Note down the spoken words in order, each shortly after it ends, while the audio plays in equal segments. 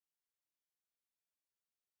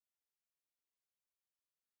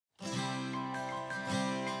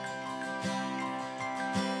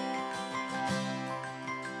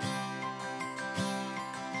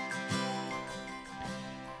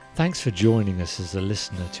Thanks for joining us as a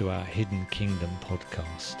listener to our Hidden Kingdom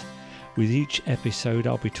podcast. With each episode,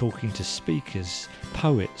 I'll be talking to speakers,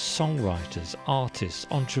 poets, songwriters, artists,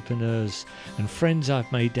 entrepreneurs, and friends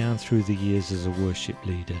I've made down through the years as a worship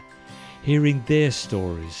leader, hearing their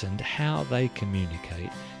stories and how they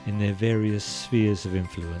communicate in their various spheres of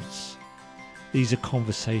influence. These are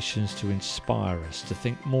conversations to inspire us to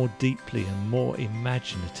think more deeply and more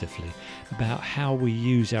imaginatively about how we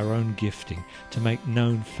use our own gifting to make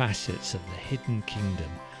known facets of the hidden kingdom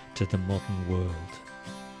to the modern world.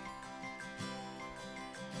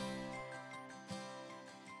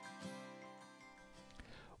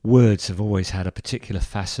 Words have always had a particular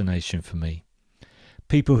fascination for me.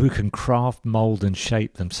 People who can craft, mould and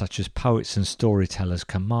shape them, such as poets and storytellers,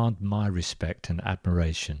 command my respect and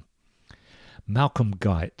admiration. Malcolm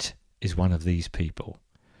Guite is one of these people.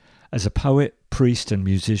 As a poet, priest and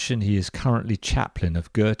musician, he is currently chaplain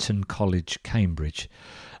of Girton College, Cambridge,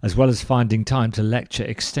 as well as finding time to lecture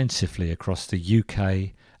extensively across the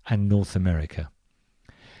UK and North America.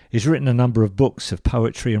 He's written a number of books of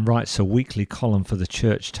poetry and writes a weekly column for the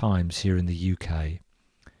Church Times here in the UK.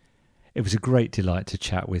 It was a great delight to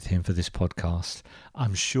chat with him for this podcast.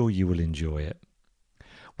 I'm sure you will enjoy it.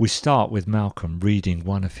 We start with Malcolm reading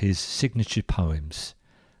one of his signature poems,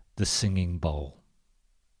 The Singing Bowl.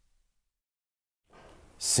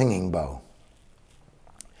 Singing Bowl.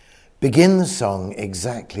 Begin the song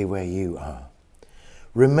exactly where you are.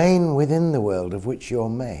 Remain within the world of which you're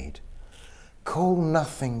made. Call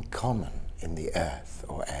nothing common in the earth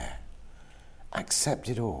or air. Accept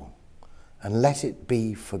it all and let it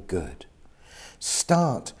be for good.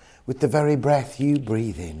 Start with the very breath you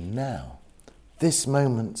breathe in now. This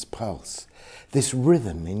moment's pulse, this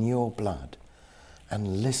rhythm in your blood,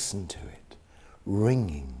 and listen to it,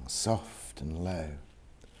 ringing soft and low.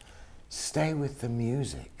 Stay with the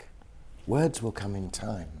music. Words will come in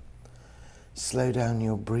time. Slow down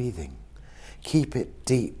your breathing. Keep it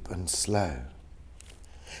deep and slow.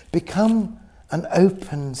 Become an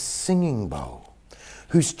open singing bowl,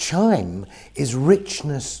 whose chime is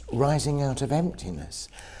richness rising out of emptiness,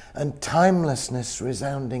 and timelessness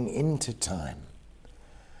resounding into time.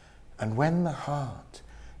 And when the heart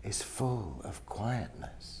is full of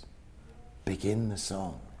quietness, begin the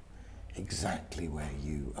song exactly where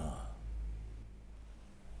you are.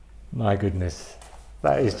 My goodness,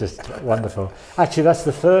 that is just wonderful. Actually, that's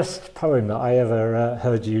the first poem that I ever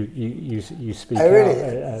heard you speak Oh,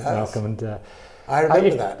 really? out, Malcolm. And I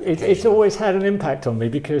remember that. It's always had an impact on me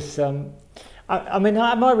because, am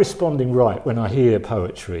I responding right when I hear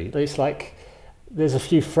poetry? It's like there's a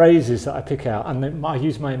few phrases that I pick out and then I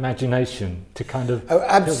use my imagination to kind of... Oh,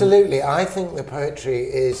 absolutely. I think the poetry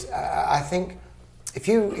is... I think if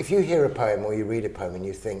you hear a poem or you read a poem and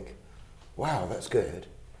you think, wow, that's good,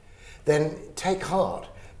 then take heart,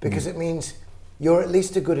 because it means you're at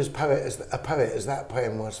least as good as a poet as that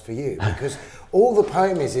poem was for you. Because all the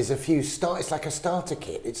poem is a few it's like a starter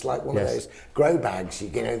kit. It's like one of those grow bags,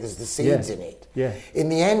 there's the seeds in it. Yeah. In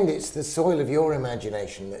the end, it's the soil of your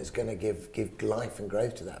imagination that is going to give life and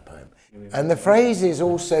growth to that poem. And the phrase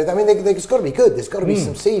also, there's got to be good. There's got to be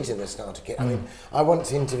some seeds in the starter kit. I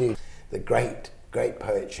once interviewed the great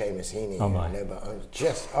poet Seamus Heaney. Oh my! But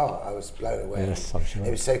I was blown away. Yes, I'm sure. He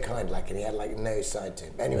was so kind, and he had no side to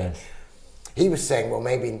him. Anyway, he was saying, well,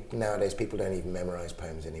 maybe nowadays people don't even memorise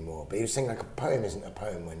poems anymore. But he was saying, a poem isn't a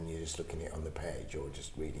poem when you're just looking at it on the page or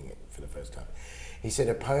just reading it for the first time. He said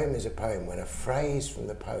a poem is a poem when a phrase from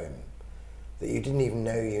the poem that you didn't even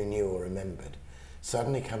know you knew or remembered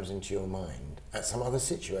suddenly comes into your mind at some other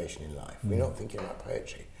situation in life. We're not thinking about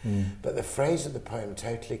poetry. But the phrase of the poem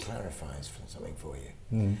totally clarifies something for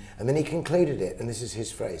you. And then he concluded it, and this is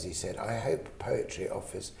his phrase. He said, I hope poetry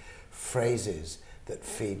offers phrases that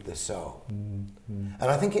feed the soul. And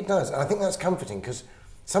I think it does. And I think that's comforting, because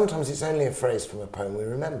sometimes it's only a phrase from a poem we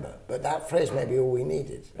remember, but that phrase may be all we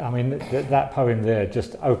needed. That poem there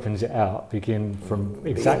just opens it out, begin from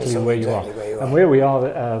exactly where you are. And where we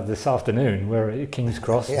are this afternoon, we're at King's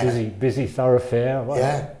Cross, busy thoroughfare.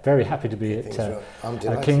 Well, very happy to be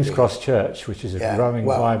at King's Cross Church, which is a growing,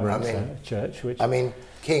 vibrant church.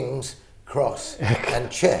 King's Cross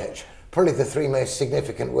and church. Probably the three most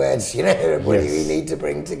significant words, we need to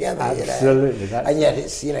bring together. Absolutely. And yet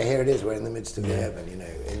it's, here it is, we're in the midst of the urban,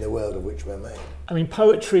 in the world of which we're made.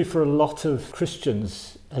 Poetry for a lot of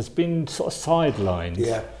Christians has been sort of sidelined.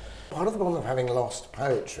 Yeah. Part of the problem of having lost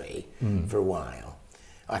poetry for a while,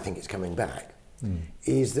 I think it's coming back,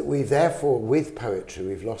 is that with poetry,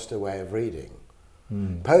 we've lost a way of reading.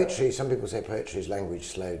 Poetry, some people say poetry is language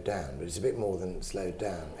slowed down, but it's a bit more than slowed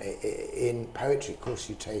down. In poetry, of course,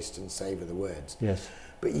 you taste and savour the words. Yes.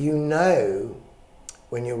 But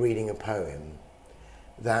when you're reading a poem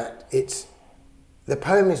that the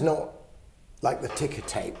poem is not like the ticker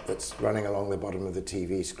tape that's running along the bottom of the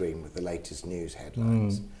TV screen with the latest news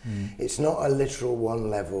headlines. It's not a literal one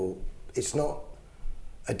level, it's not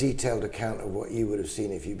a detailed account of what you would have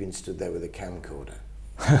seen if you'd been stood there with a camcorder.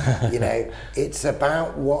 You know, it's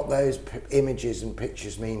about what those images and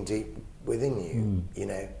pictures mean deep within you, you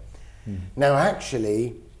know. Now,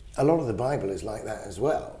 actually, a lot of the Bible is like that as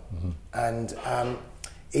well. And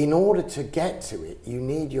in order to get to it, you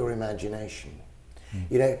need your imagination.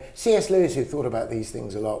 You know, C.S. Lewis, who thought about these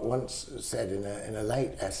things a lot, once said in a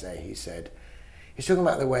late essay, he's talking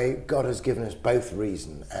about the way God has given us both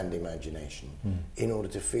reason and imagination in order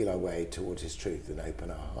to feel our way towards his truth and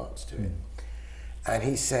open our hearts to it. And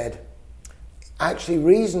he said, actually,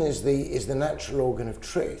 reason is the natural organ of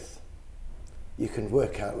truth. You can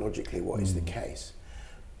work out logically what is the case.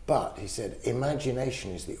 But, he said,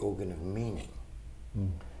 imagination is the organ of meaning.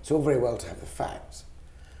 It's all very well to have the facts.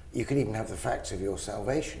 You can even have the facts of your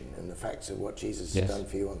salvation and the facts of what Jesus has done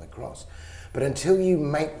for you on the cross. But until you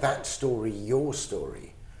make that story your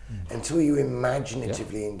story, until you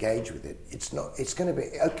imaginatively engage with it, it's going to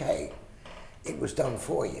be, okay, it was done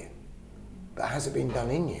for you, but has it been done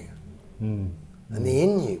in you? And the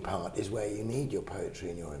in you part is where you need your poetry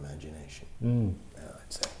and your imagination.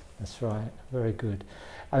 I'd say. That's right, very good.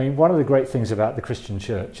 I mean, one of the great things about the Christian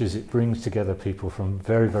church is it brings together people from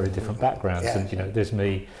very, very different backgrounds. And, you know, there's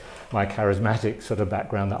me, my charismatic sort of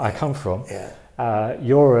background that I come from.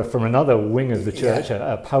 You're from another wing of the church,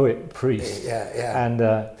 a poet priest. And,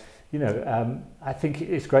 you know, I think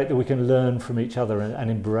it's great that we can learn from each other and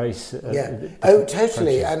embrace. Oh,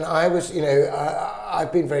 totally. Approaches. And I was, you know,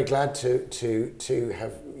 I've been very glad to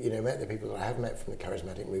have, you know, met the people that I have met from the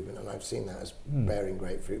charismatic movement, and I've seen that as bearing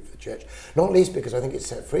great fruit for the church. Not least because I think it's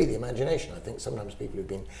set free the imagination. I think sometimes people who've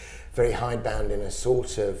been very hidebound in a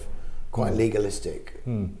sort of quite legalistic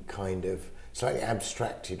kind of slightly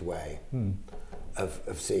abstracted way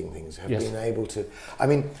of seeing things have been able to. I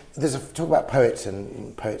mean, there's a talk about poets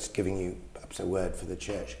and poets giving you a word for the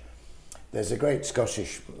church. There's a great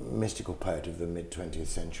Scottish mystical poet of the mid-20th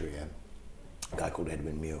century, a guy called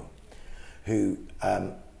Edwin Muir, who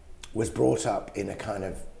was brought up in a kind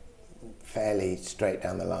of fairly straight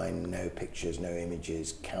down the line, no pictures, no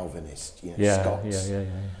images, Calvinist, you know, Scots,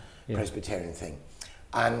 Presbyterian thing.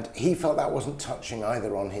 And he felt that wasn't touching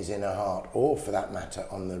either on his inner heart or, for that matter,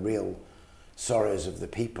 on the real sorrows of the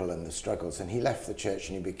people and the struggles. And he left the church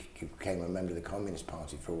and he became a member of the Communist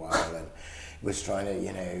Party for a while and was trying to,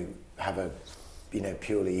 you know, have a, you know,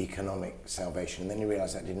 purely economic salvation. And then he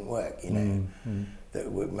realised that didn't work, you know,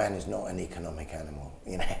 that man is not an economic animal,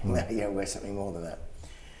 you know, we're something more than that.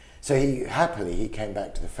 So he came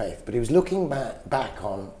back to the faith, but he was looking back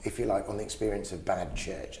on, if you like, on the experience of bad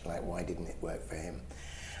church, like why didn't it work for him?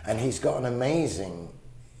 And he's got an amazing,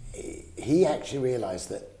 he actually realised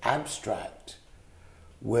that abstract,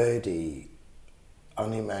 wordy,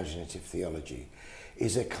 unimaginative theology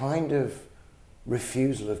is a kind of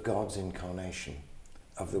refusal of God's incarnation,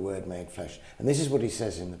 of the Word made flesh. And this is what he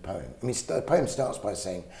says in the poem. I mean, the poem starts by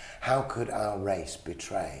saying, how could our race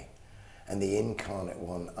betray and the incarnate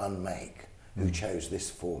one unmake, who chose this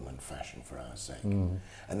form and fashion for our sake?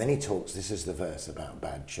 And then he talks, this is the verse about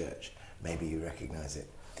bad church, maybe you recognise it.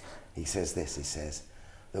 He says this, he says,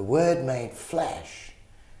 the Word made flesh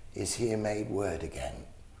is here made word again.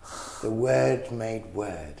 The Word made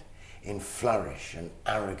word in flourish and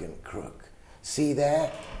arrogant crook. See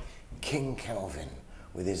there, King Calvin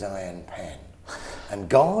with his iron pen. And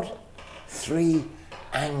God, 3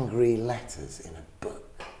 angry letters in a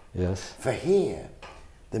book. Yes. For here,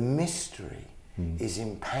 the mystery is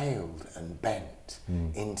impaled and bent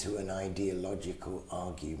into an ideological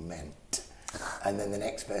argument. And then the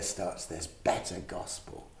next verse starts, there's better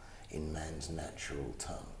gospel in man's natural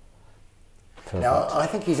tongue. Perfect. Now, I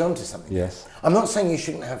think he's onto something. Yes. I'm not saying you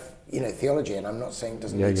shouldn't have, you know, theology, and I'm not saying it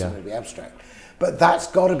doesn't need something to be abstract. But that's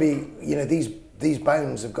got to be, you know, these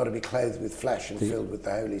bones have got to be clothed with flesh and filled with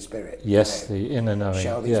the Holy Spirit. Yes, you know? the inner knowing.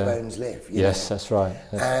 Shall these bones live? Yes, know? That's right.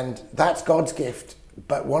 Yes. And that's God's gift.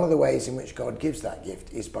 But one of the ways in which God gives that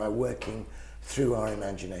gift is by working through our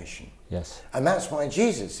imagination. Yes. And that's why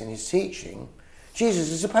Jesus, in his teaching, Jesus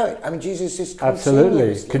is a poet. I mean, Jesus is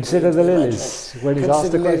absolutely. Consider the lilies. When he's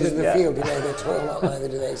asked the question. Consider the lilies of the field, you know, they toil not, neither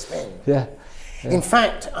do they spin. Yeah. In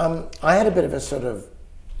fact, I had a bit of a sort of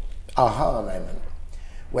aha moment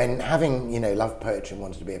when, having, you know, loved poetry and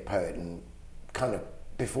wanted to be a poet, and kind of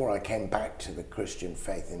before I came back to the Christian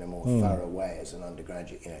faith in a more thorough way as an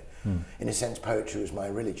undergraduate, you know, in a sense, poetry was my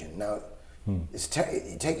religion. Now, you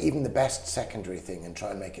take even the best secondary thing and try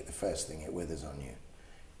and make it the first thing, it withers on you,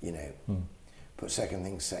 you know. put second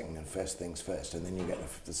things second and first things first, and then you get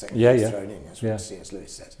the second Yeah, things yeah. thrown in. That's Yeah. what C.S.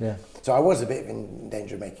 Lewis says. Yeah. So I was a bit in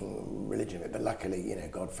danger of making religion of it, but luckily, you know,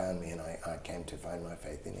 God found me, and I came to find my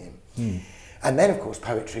faith in him. And then, of course,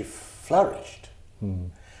 poetry flourished.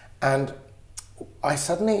 And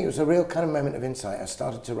it was a real kind of moment of insight. I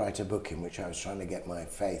started to write a book in which I was trying to get my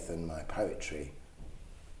faith and my poetry,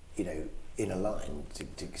 you know, in a line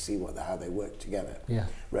to see how they work together. Yeah.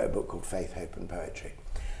 Wrote a book called Faith, Hope and Poetry.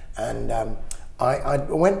 And I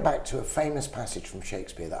went back to a famous passage from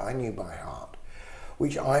Shakespeare that I knew by heart,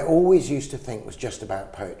 which I always used to think was just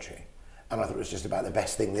about poetry. And I thought it was just about the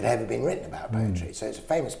best thing that had ever been written about poetry. So it's a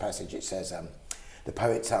famous passage. It says, the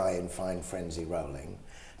poet's eye in fine frenzy rolling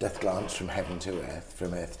doth glance from heaven to earth,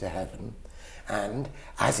 from earth to heaven, and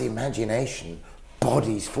as imagination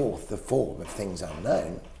bodies forth the form of things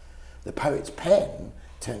unknown, the poet's pen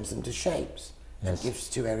turns them to shapes and gives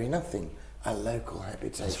to airy nothing a local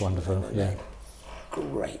habitation. That's wonderful, yeah.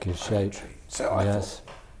 Great Gives poetry. shape. So I thought,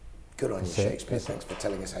 good on you, Shakespeare. That's Thanks for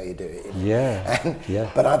telling us how you do it. You know? Yeah.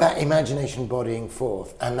 But that imagination bodying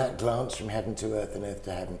forth, and that glance from heaven to earth and earth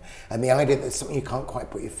to heaven, and the idea that there's something you can't quite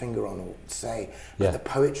put your finger on or say, but the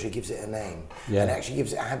poetry gives it a name, and actually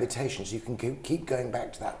gives it a habitation, so you can keep going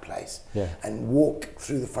back to that place and walk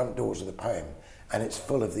through the front doors of the poem, and it's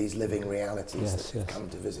full of these living realities that come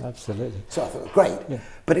to visit. Absolutely. So I thought, great. Yeah.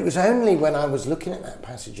 But it was only when I was looking at that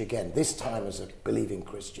passage again, this time as a believing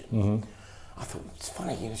Christian, I thought, it's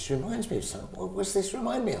funny, you know, this reminds me of something. What does this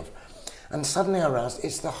remind me of? And suddenly I realised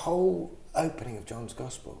it's the whole opening of John's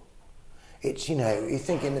Gospel. It's, you know, you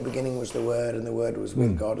think in the beginning was the Word, and the Word was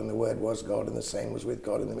with God, and the Word was God, and the same was with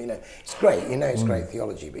God, and you know, it's great, you know, it's great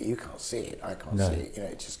theology, but you can't see it, I can't see it, you know,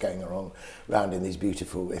 it's just going around in these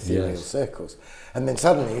beautiful ethereal circles. And then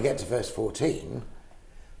suddenly you get to verse 14,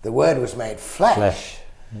 the Word was made flesh.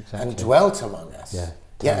 And dwelt among us.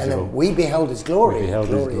 Yeah, and then we beheld his glory.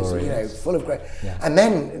 Glory is, you know, full of grace. Yeah. And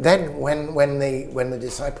then when the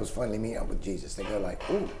disciples finally meet up with Jesus, they go like,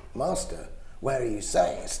 "Oh, Master, where are you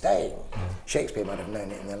staying?" Shakespeare might have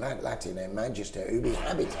known it in the Latin, Magister ubi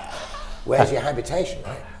habitat. Where's your habitation,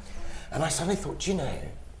 right? And I suddenly thought, you know,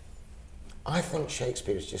 I think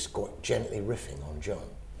Shakespeare has just got gently riffing on John.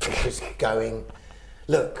 Just going,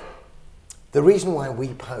 look, the reason why we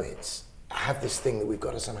poets have this thing that we've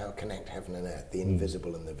got to somehow connect heaven and earth, the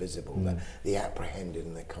invisible and the visible, the apprehended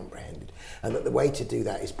and the comprehended, and that the way to do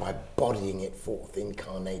that is by bodying it forth,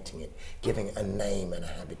 incarnating it, giving it a name and a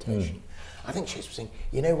habitation. I think Shakespeare's saying,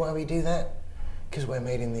 you know why we do that? Because we're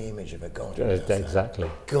made in the image of a God. Exactly.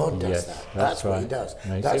 God does that. That's what he does.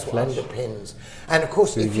 Makes that's what underpins. And of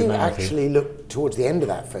course, if you actually look towards the end of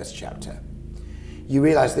that first chapter, you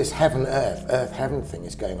realise this earth-heaven thing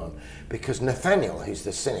is going on because Nathaniel, who's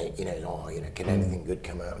the cynic, you know, can anything good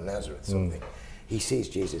come out of Nazareth, something? He sees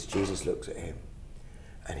Jesus, Jesus looks at him,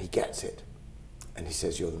 and he gets it. And he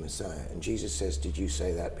says, you're the Messiah. And Jesus says, did you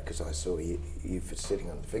say that because I saw you sitting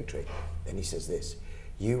on the fig tree? Then he says this,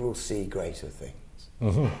 you will see greater things.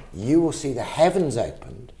 You will see the heavens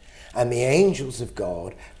opened and the angels of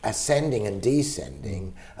God ascending and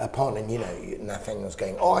descending upon, and you know, Nathaniel's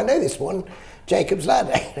going, oh, I know this one, Jacob's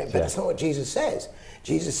ladder. But that's not what Jesus says.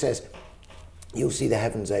 Jesus says, you'll see the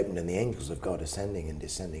heavens opened and the angels of God ascending and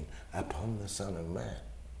descending upon the Son of Man.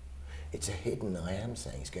 It's a hidden I am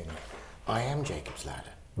saying. He's going, I am Jacob's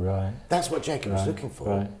ladder. Right. That's what Jacob was looking for.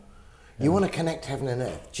 Right. You want to connect heaven and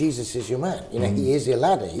earth. Jesus is your man. You know, he is your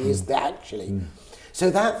ladder. He is actually. So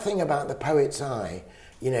that thing about the poet's eye,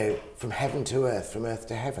 you know, from heaven to earth, from earth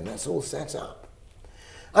to heaven, that's all set up.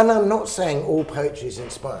 And I'm not saying all poetry is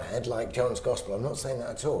inspired, like John's Gospel. I'm not saying that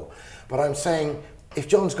at all. But I'm saying if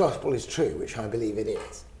John's Gospel is true, which I believe it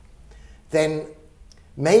is, then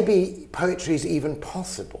maybe poetry is even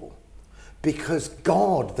possible because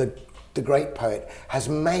God, the great poet, has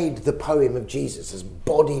made the poem of Jesus, has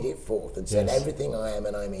bodied it forth and said, everything I am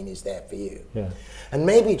and I mean is there for you. Yeah. And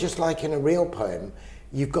maybe just like in a real poem,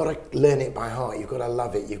 you've got to learn it by heart, you've got to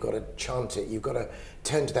love it, you've got to chant it, you've got to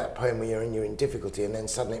turn to that poem when you're in difficulty and then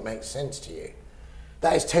suddenly it makes sense to you.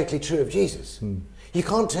 That is totally true of Jesus. You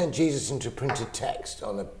can't turn Jesus into printed text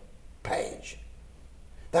on a page.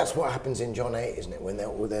 That's what happens in John 8, isn't it? When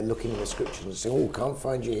they're looking in the scriptures and saying, oh, can't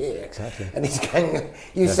find you here. Exactly. And he's going,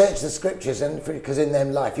 you search the scriptures and because in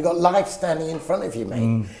them life. You've got life standing in front of you,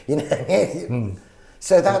 mate. You know.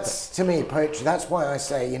 So that's, to me, poetry. That's why I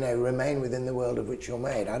say, you know, remain within the world of which you're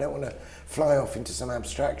made. I don't want to fly off into some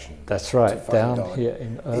abstraction. That's right, down God. Here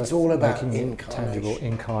in earth. It's all about incarnation. Tangible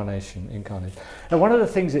incarnation. And one of the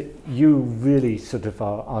things that you really sort of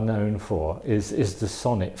are known for is the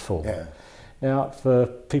sonnet form. Yeah. Now, for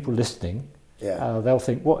people listening, they'll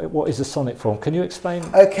think, what is a sonnet form? Can you explain?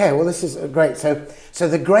 Okay, well, this is great. So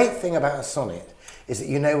the great thing about a sonnet is that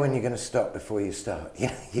you know when you're going to stop before you start.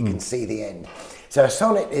 You can see the end. So a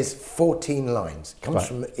sonnet is 14 lines. It comes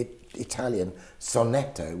from Italian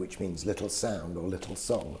sonetto, which means little sound or little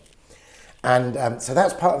song. And so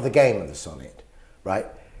that's part of the game of the sonnet, right?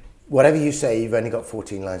 Whatever you say, you've only got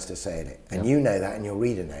 14 lines to say in it. And you know that, and your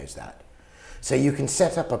reader knows that. So you can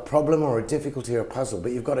set up a problem or a difficulty or a puzzle,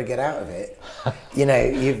 but you've got to get out of it.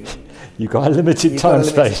 You've got a limited time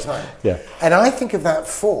space. Yeah. And I think of that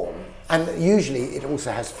form, and usually it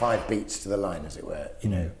also has 5 beats to the line, as it were.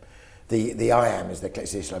 The I am is the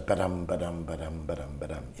classic. It's like badum badum badum badum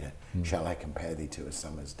badum. Shall I compare thee to a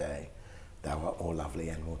summer's day? Thou art more lovely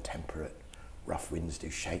and more temperate. Rough winds do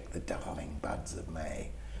shake the darling buds of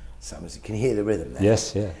May. Can you hear the rhythm there?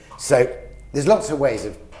 Yes, yeah. So there's lots of ways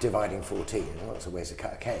of dividing 14. There's lots of ways to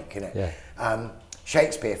cut a cake, Yeah.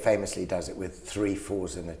 Shakespeare famously does it with 3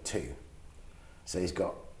 4s and a 2. So he's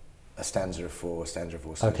got a stanza of 4, stanza of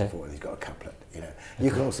 4, stanza of 4, and he's got a couplet.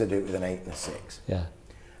 You can also do it with an 8 and a 6. Yeah.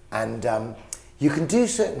 And you can do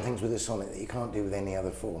certain things with a sonnet that you can't do with any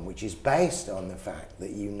other form, which is based on the fact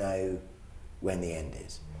that you know when the end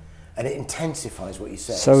is. And it intensifies what you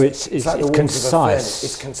say. So it's like the concise.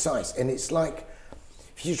 It's concise. And it's like,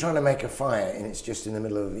 if you're trying to make a fire and it's just in the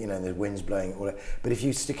middle of, the wind's blowing, but if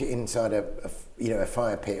you stick it inside a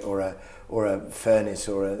fire pit or a furnace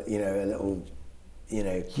or a little,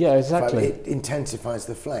 yeah, exactly. It intensifies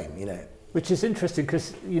the flame, Which is interesting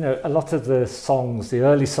because, a lot of the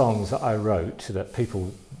early songs that I wrote that people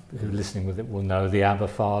who are listening with it will know, the Abba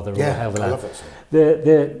Father or the Hell the I love that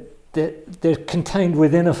song. They're contained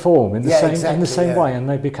within a form in the same way, and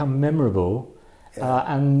they become memorable,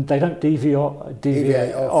 and they don't deviate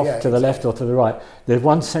off to the left or to the right. There's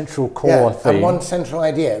one central core theme. And one central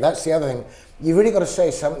idea. That's the other thing. You've really got to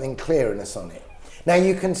say something clear in a sonnet. Now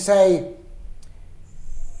you can say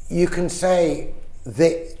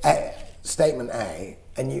the statement A,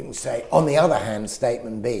 and you can say, on the other hand,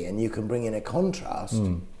 statement B, and you can bring in a contrast,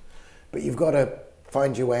 but you've got to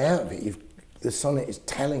find your way out of it. The sonnet is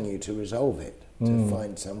telling you to resolve it, to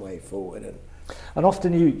find some way forward. And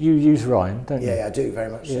often you use rhyme, don't you? Yeah, I do,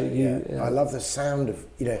 very much so. I love the sound of,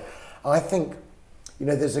 I think,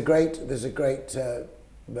 there's a great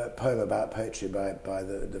poem about poetry by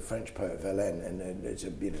the French poet Verlaine, and it's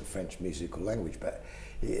a French musical language, but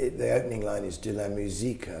the opening line is de la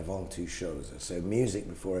musique avant toute chose, so music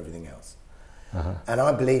before everything else. Uh-huh. And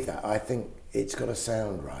I believe that. I think it's got to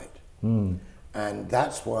sound right. And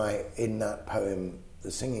that's why in that poem,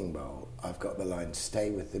 The Singing Bowl, I've got the line, stay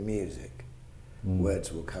with the music,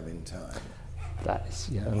 words will come in time. That's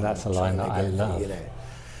a line that I love.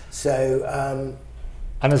 So...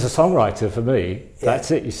 and as a songwriter, for me,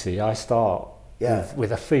 that's it, you see. I start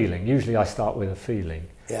with a feeling. Usually I start with a feeling.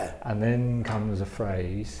 Yeah. And then comes a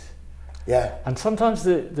phrase. Yeah. And sometimes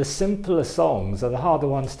the simpler songs are the harder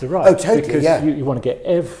ones to write. Oh, totally, because you want to get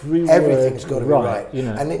everything's got to be right.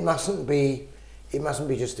 And it mustn't be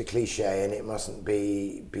just a cliche, and it mustn't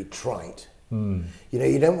be trite.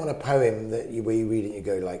 You don't want a poem where you read it and you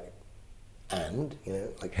go like,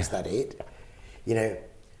 is that it?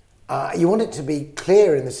 You want it to be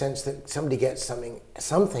clear in the sense that somebody gets something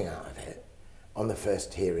out of it on the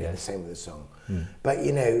first hearing, the same with the song. But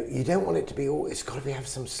you don't want it to be all. It's got to have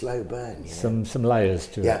some slow burn. Some layers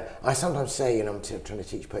to it. Yeah, I sometimes say, I'm trying to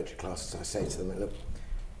teach poetry classes. I say to them, look,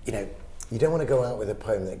 you don't want to go out with a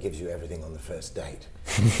poem that gives you everything on the first date.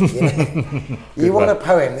 You want a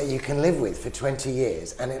poem that you can live with for 20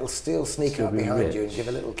 years and it'll still sneak up behind you and give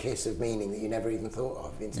a little kiss of meaning that you never even thought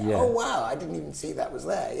of. And say, oh wow, I didn't even see that was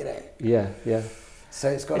there, Yeah. So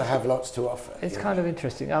it's got to have lots to offer. It's kind of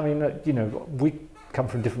interesting. I mean, we come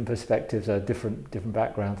from different perspectives, different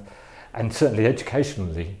backgrounds, and certainly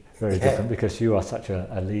educationally very different, because you are such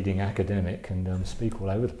a leading academic and speak all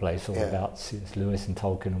over the place all about C.S. Lewis and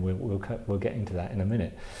Tolkien, and we'll get into that in a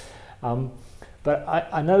minute. But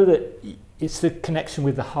I know that it's the connection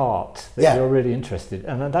with the heart that you're really interested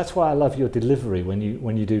in, and that's why I love your delivery when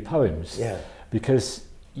you do poems. Yeah. Because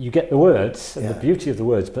you get the words and the beauty of the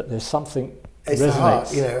words, but there's something it's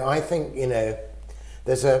resonates. The heart. I think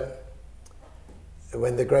there's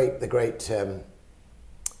when the great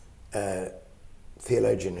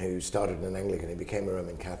theologian who started an Anglican, he became a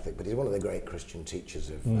Roman Catholic, but he's one of the great Christian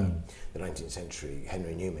teachers of the 19th century,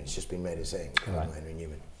 Henry Newman. It's just been made a saying, Cardinal Henry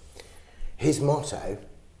Newman. His motto,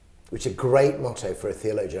 which is a great motto for a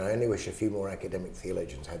theologian, I only wish a few more academic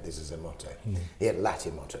theologians had this as a motto. He had a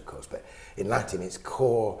Latin motto, of course, but in Latin it's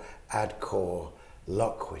cor ad cor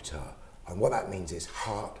loquitur, and what that means is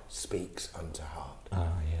heart speaks unto heart.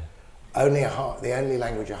 only a heart, the only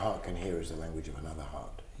language a heart can hear is the language of another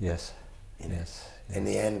heart. Yes. You know, Yes. in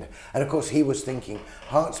the end. And of course he was thinking,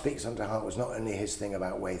 heart speaks unto heart was not only his thing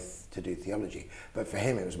about way to do theology, but for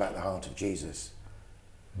him it was about the heart of Jesus.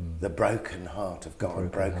 The broken heart of God,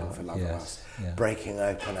 broken for love of us, breaking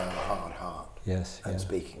open our hard heart and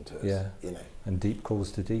speaking to us, you know. And deep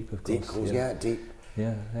calls to deep, of course. Deep calls, deep.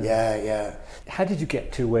 Yeah. How did you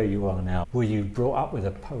get to where you are now? Were you brought up with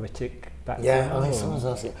a poetic background? Yeah, I think someone's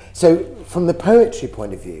asking. So, from the poetry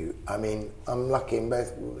point of view, I mean, I'm lucky in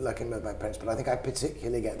both my parents, but I think I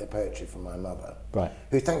particularly get the poetry from my mother, right?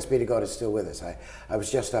 Who, thanks be to God, is still with us. I was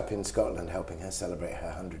just up in Scotland helping her celebrate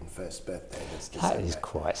her 101st birthday this December. That is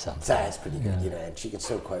quite something. That's pretty good, you know, and she can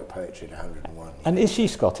still quote poetry at 101. And is she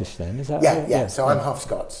Scottish then? Is that Yeah. So I'm half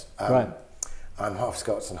Scots. Right. I'm half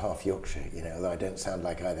Scots and half Yorkshire, you know, although I don't sound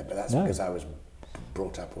like either, but that's because I was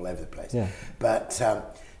brought up all over the place. Yeah. But,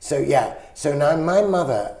 so now my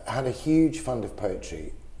mother had a huge fund of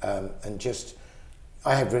poetry, and just,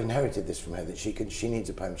 I have inherited this from her, that she needs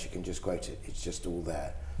a poem, she can just quote it, it's just all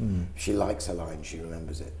there. She likes a line, she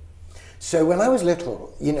remembers it. So when I was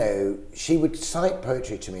little, you know, she would cite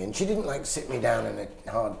poetry to me, and she didn't like sit me down in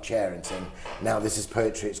a hard chair and say, now this is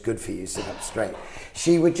poetry, it's good for you, sit up straight.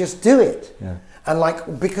 She would just do it. Yeah. And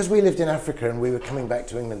like, because we lived in Africa and we were coming back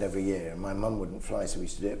to England every year, and my mum wouldn't fly, so we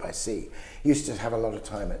used to do it by sea. Used to have a lot of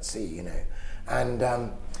time at sea, you know. And,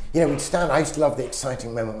 you know, we'd stand, I used to love the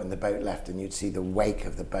exciting moment when the boat left and you'd see the wake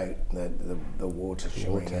of the boat, the water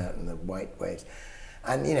shimmering out and the white waves.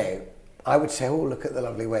 And, you know, I would say, oh, look at the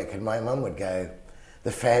lovely wake. And my mum would go,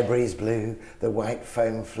 the fair breeze blew, the white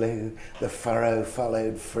foam flew, the furrow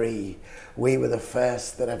followed free. We were the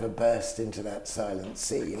first that ever burst into that silent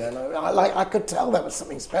sea. You know, and I could tell that was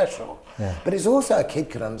something special. Yeah. But it's also, a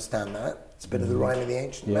kid could understand that. It's a bit of the Rime of the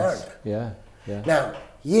Ancient Mariner. Yeah. Now,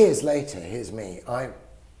 years later, here's me.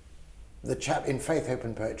 In Faith, Hope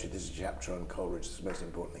and Poetry, there's a chapter on Coleridge, that's the most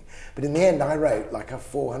important thing. But in the end, I wrote like a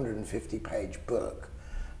 450-page book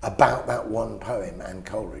about that one poem and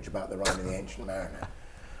Coleridge, about the Rime of the Ancient Mariner.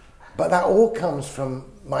 But that all comes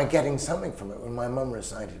from my getting something from it when my mum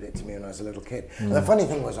recited it to me when I was a little kid. And the funny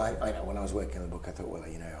thing was, I know when I was working on the book, I thought, well,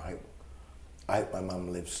 you know, I hope my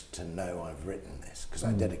mum lives to know I've written this, because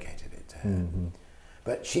I dedicated it to her. Mm-hmm.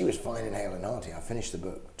 But she was fine and hale and hearty. I finished the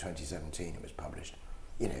book 2017, it was published,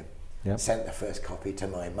 you know. Sent the first copy to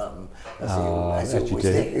my mum, as you always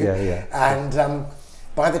do. And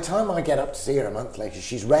by the time I get up to see her a month later,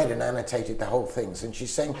 she's read and annotated the whole thing, and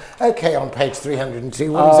she's saying, okay, on page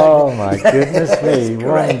 302, what exactly? Oh my goodness me,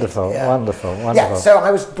 wonderful. Yeah, so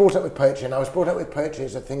I was brought up with poetry, and I was brought up with poetry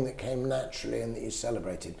as a thing that came naturally and that you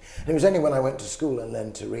celebrated. And it was only when I went to school and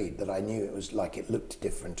learned to read that I knew it was like it looked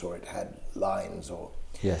different, or it had lines, or...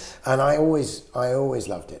 Yes. And I always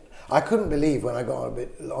loved it. I couldn't believe when I got a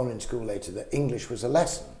bit on in school later that English was a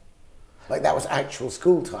lesson. Like that was actual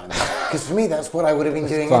school time. Because for me, that's what I would have been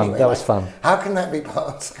doing anyway. That was fun. How can that be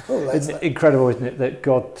part of school? It's incredible, isn't it, that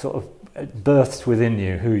God sort of births within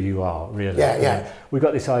you who you are, really. Yeah. We've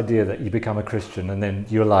got this idea that you become a Christian and then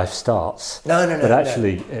your life starts. No. But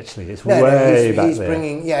actually, it's way back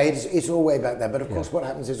there. It's all way back there. But of course, what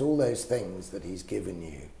happens is all those things that he's given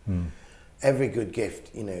you, every good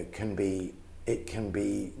gift, you know, can be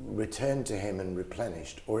returned to him and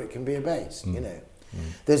replenished, or it can be abased, you know.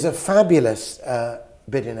 There's a fabulous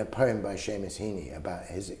bit in a poem by Seamus Heaney about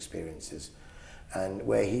his experiences, and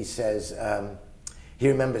where he says he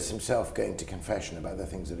remembers himself going to confession about the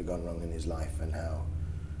things that had gone wrong in his life, and how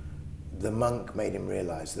the monk made him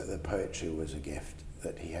realise that the poetry was a gift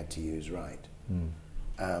that he had to use right.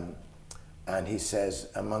 And he says,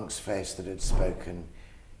 a monk's face that had spoken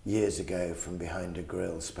years ago from behind a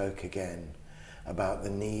grill spoke again about the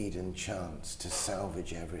need and chance to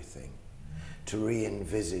salvage everything, to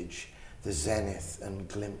re-envisage the zenith and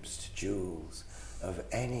glimpsed jewels of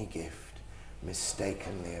any gift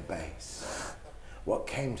mistakenly abase. What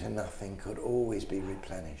came to nothing could always be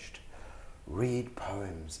replenished. Read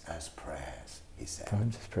poems as prayers, he said.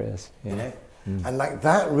 Poems as prayers, yeah. You know? And like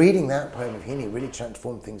that, reading that poem of Heaney really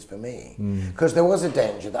transformed things for me. Because there was a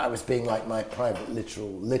danger that I was being like my private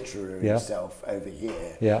literary self over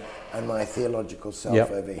here, and my theological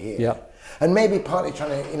self over here. And maybe partly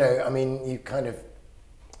trying to, you know, I mean, you kind of...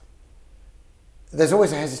 There's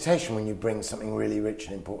always a hesitation when you bring something really rich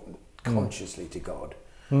and important consciously to God,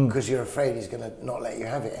 because you're afraid he's going to not let you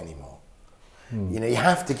have it anymore. You know, you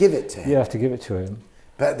have to give it to him. You have to give it to him.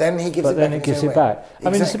 But then he gives it back. But then it gives it back. Exactly. I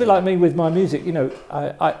mean, it's a bit like me with my music. You know,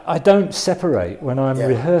 I don't separate when I'm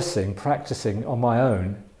rehearsing, practicing on my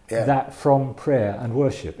own, that from prayer and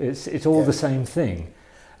worship. It's all the same thing.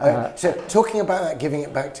 So talking about that, giving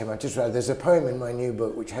it back to him, I just realized there's a poem in my new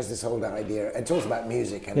book which has this whole idea. It talks about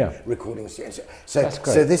music and recording.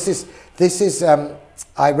 So this is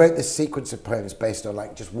I wrote this sequence of poems based on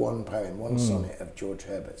like just one poem, one sonnet of George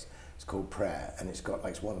Herbert's. It's called Prayer, and it's got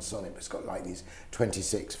like one sonnet, but it's got like these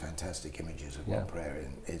 26 fantastic images of what prayer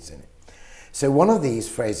is in it. So one of these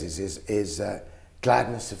phrases is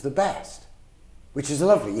gladness of the best, which is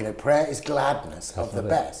lovely. You know, prayer is gladness of the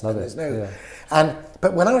best. Love and there's it.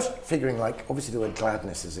 but when I was figuring, like, obviously the word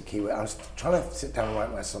gladness is a key word, I was trying to sit down and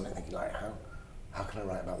write my sonnet, thinking like, how can I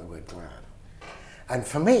write about the word glad? And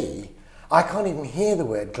for me, I can't even hear the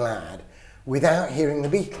word glad without hearing the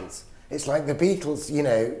Beatles. It's like the Beatles, you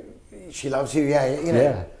know, she loves you,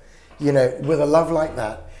 you know, with a love like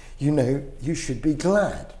that, you know, you should be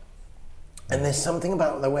glad. And there's something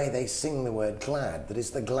about the way they sing the word glad that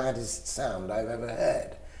is the gladdest sound I've ever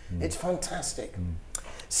heard. It's fantastic.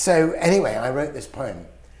 So anyway, I wrote this poem,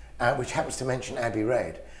 which happens to mention Abbey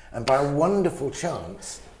Road. And by a wonderful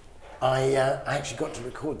chance, I actually got to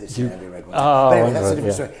record this in Abbey Road. Oh, but anyway, that's a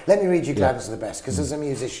different story. Let me read you Gladness of the Best, because as a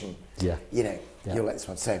musician, you know, you'll like this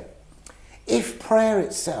one. So, if prayer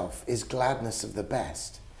itself is gladness of the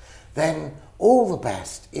best, then all the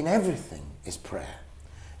best in everything is prayer.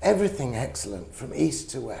 Everything excellent from east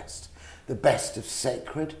to west. The best of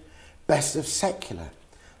sacred, best of secular.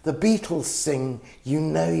 The Beatles sing, you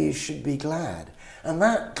know you should be glad. And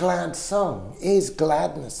that glad song is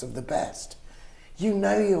gladness of the best. You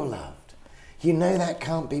know you're loved. You know that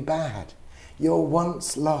can't be bad. Your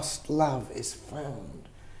once lost love is found.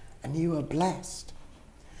 And you are blessed.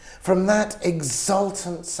 From that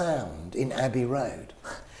exultant sound in Abbey Road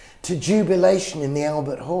to jubilation in the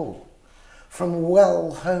Albert Hall, from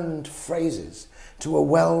well-honed phrases to a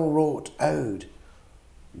well-wrought ode,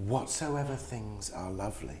 whatsoever things are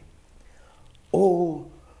lovely,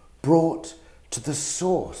 all brought to the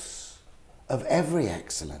source of every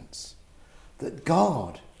excellence, that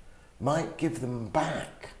God might give them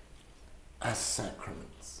back as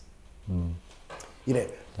sacraments. You know,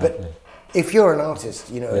 but if you're an artist,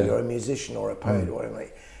 you know, you're a musician or a poet or whatever,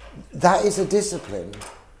 that is a discipline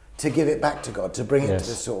to give it back to God, to bring it to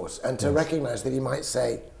the source, and to recognise that he might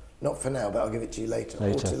say, not for now, but I'll give it to you later.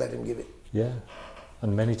 Or to let him give it. Yeah,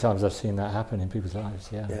 and many times I've seen that happen in people's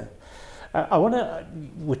lives, I want to,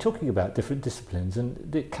 we're talking about different disciplines,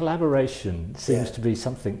 and the collaboration seems to be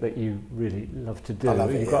something that you really love to do. I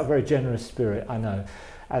love it, You've got a very generous spirit, I know.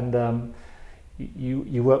 And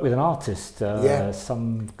you work with an artist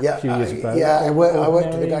some few years ago. I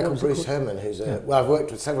worked with a guy called Bruce Herman, who's I've worked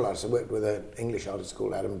with several artists. I worked with an English artist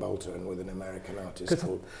called Adam Bolter and with an American artist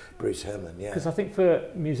called Bruce Herman. Because I think for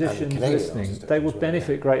musicians listening, they would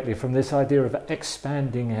benefit greatly from this idea of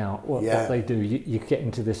expanding out what they do. You get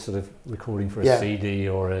into this sort of recording for a CD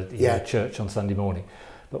or a church on Sunday morning,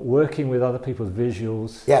 but working with other people's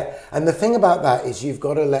visuals. Yeah, and the thing about that is you've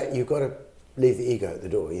got to leave the ego at the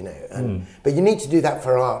door, you know. But you need to do that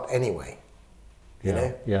for art anyway, you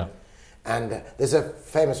know. Yeah. And there's a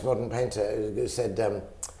famous modern painter who said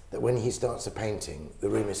that when he starts a painting, the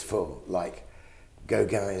room is full. Like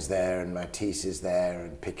Gauguin is there, and Matisse is there,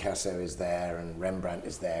 and Picasso is there, and Rembrandt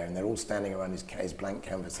is there, and they're all standing around his blank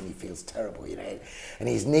canvas, and he feels terrible, you know. And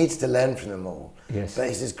he needs to learn from them all. Yes. But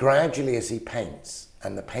he says gradually as he paints,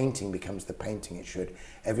 and the painting becomes the painting it should,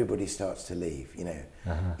 everybody starts to leave, you know.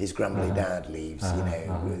 His grumbly dad leaves, you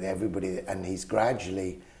know, with everybody, and he's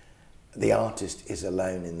gradually, the artist is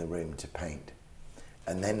alone in the room to paint.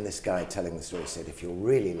 And then this guy telling the story said, if you're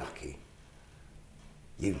really lucky,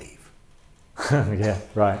 you leave. Yeah,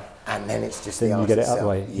 right. And then it's just then the you art get it itself. out the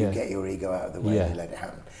way. You get your ego out of the way and you let it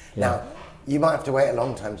happen. Now, you might have to wait a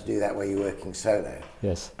long time to do that where you're working solo.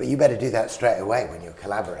 Yes. But you better do that straight away when you're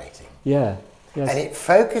collaborating. Yeah. Yes. And it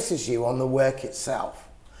focuses you on the work itself.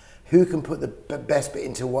 Who can put the best bit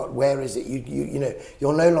into what? Where is it? You know,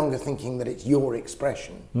 you're no longer thinking that it's your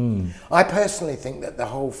expression. I personally think that the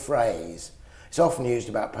whole phrase, it's often used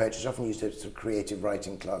about poetry, it's often used at creative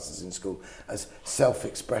writing classes in school as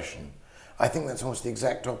self-expression. I think that's almost the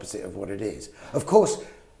exact opposite of what it is. Of course,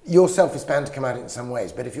 your self is bound to come out in some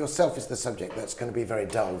ways, but if your self is the subject, that's going to be very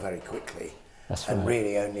dull very quickly. That's and right.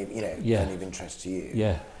 really only, you know, only of interest to you.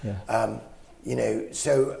 Yeah. You know,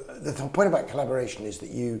 so the point about collaboration is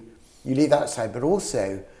that you leave that aside, but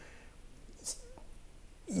also,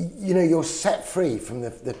 you know, you're set free from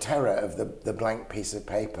the terror of the blank piece of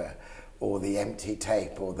paper or the empty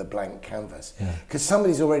tape or the blank canvas. Because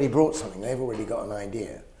somebody's already brought something, they've already got an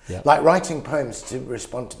idea. Yeah. Like writing poems to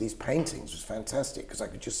respond to these paintings was fantastic because I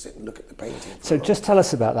could just sit and look at the painting. So just tell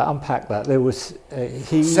us about that, unpack that. There was,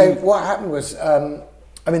 So what happened was, I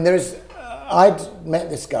mean, I'd met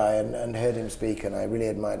this guy and heard him speak, and I really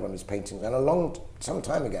admired one of his paintings. And some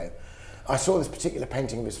time ago, I saw this particular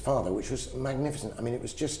painting of his father, which was magnificent. I mean, it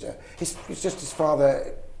was just his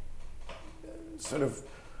father, sort of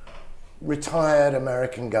retired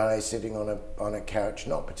American guy sitting on a couch,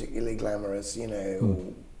 not particularly glamorous,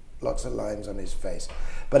 lots of lines on his face.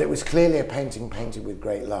 But it was clearly a painting painted with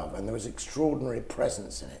great love, and there was extraordinary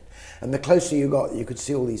presence in it. And the closer you got, you could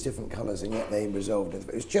see all these different colours, and yet they resolved it.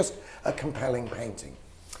 It was just a compelling painting.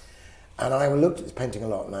 And I looked at this painting a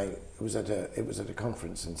lot, and it was at a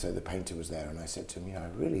conference, and so the painter was there, and I said to him, I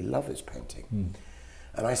really love this painting.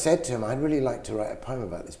 And I said to him, I'd really like to write a poem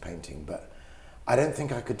about this painting, but I don't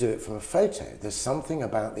think I could do it from a photo. There's something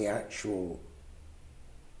about the actual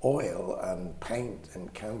oil and paint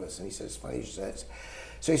and canvas. And he says, funny you say it.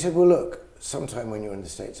 So he said, well, look, sometime when you're in the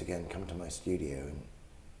States again, come to my studio and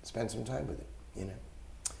spend some time with it,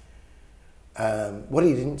 What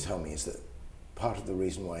he didn't tell me is that part of the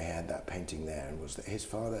reason why he had that painting there was that his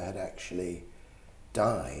father had actually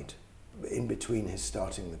died in between his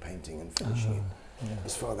starting the painting and finishing it. Yeah.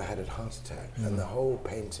 His father had a heart attack, and the whole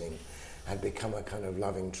painting had become a kind of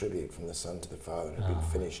loving tribute from the son to the father. It had been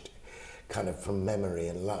finished kind of from memory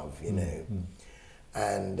and love,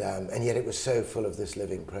 And yet it was so full of this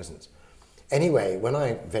living presence. Anyway, when I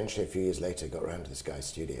eventually, a few years later, got around to this guy's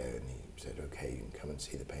studio, and he said, okay, you can come and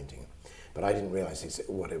see the painting. But I didn't realise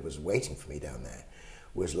what it was waiting for me down there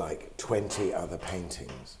was like 20 other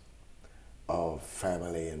paintings of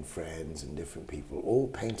family and friends and different people, all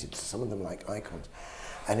painted, some of them like icons.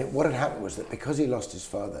 And what had happened was that because he lost his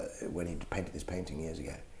father when he painted this painting years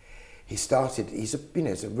ago, he's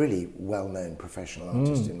a really well-known professional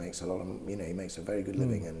artist who makes a lot of, he makes a very good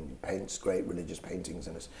living and paints great religious paintings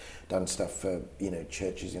and has done stuff for,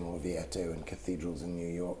 churches in Orvieto and cathedrals in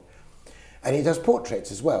New York. And he does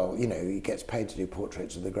portraits as well, he gets paid to do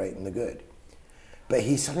portraits of the great and the good. But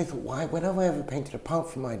he suddenly thought, when have I ever painted, apart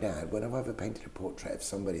from my dad, when have I ever painted a portrait of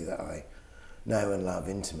somebody that I know and love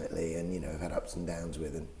intimately and, have had ups and downs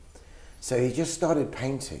with? And so he just started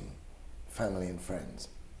painting family and friends.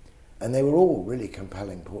 And they were all really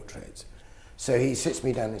compelling portraits. So he sits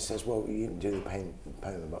me down and says, well, you can do the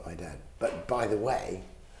poem about my dad. But by the way,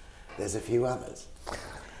 there's a few others.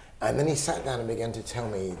 And then he sat down and began to tell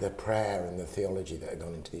me the prayer and the theology that had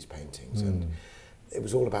gone into these paintings. And it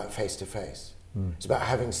was all about face to face. It's about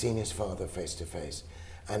having seen his father face to face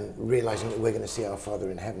and realising that we're going to see our Father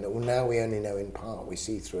in heaven. Well, now we only know in part. We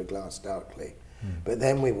see through a glass darkly. But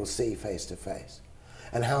then we will see face to face.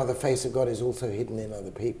 And how the face of God is also hidden in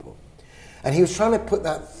other people. And he was trying to put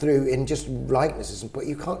that through in just likenesses, but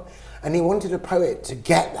you can't. And he wanted a poet to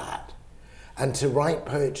get that and to write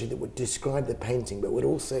poetry that would describe the painting, but would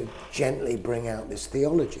also gently bring out this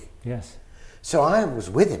theology. Yes. So I was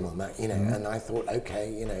with him on that, and I thought,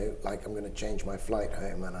 okay, I'm going to change my flight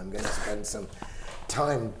home and I'm going to spend some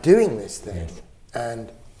time doing this thing. Yes.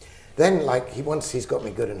 And then, once he's got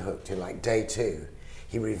me good and hooked, in day 2,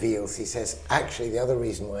 he says, actually, the other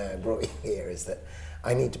reason why I brought you here is that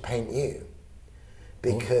I need to paint you,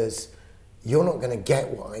 because you're not going to get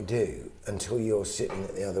what I do until you're sitting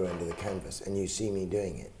at the other end of the canvas and you see me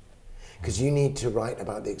doing it. Because you need to write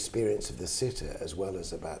about the experience of the sitter as well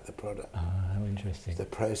as about the product. How interesting. The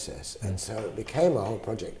process. And so it became a whole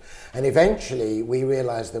project. And eventually we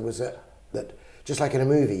realised that just like in a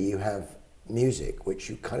movie you have music, which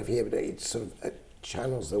you kind of hear, but it sort of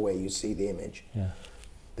channels the way you see the image. Yeah.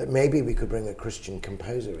 That maybe we could bring a Christian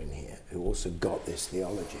composer in here who also got this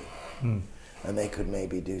theology. And they could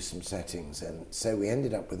maybe do some settings. And so we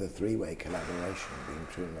ended up with a 3-way collaboration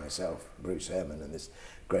between myself, Bruce Herman, and this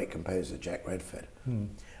great composer, Jack Redford.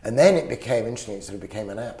 And then it became interesting, it sort of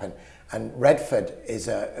became an app. And Redford is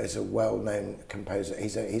a well-known composer.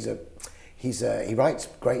 He writes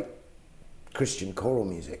great Christian choral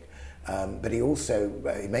music, but he also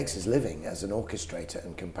he makes his living as an orchestrator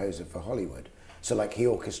and composer for Hollywood. So he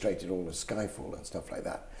orchestrated all of Skyfall and stuff like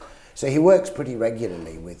that. So he works pretty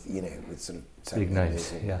regularly with sort of big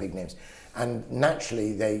names, big names. And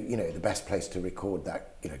naturally the best place to record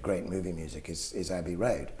that, great movie music is Abbey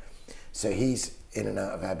Road. So he's in and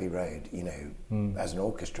out of Abbey Road, as an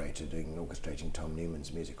orchestrator, orchestrating Tom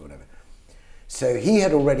Newman's music or whatever. So he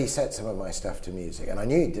had already set some of my stuff to music, and I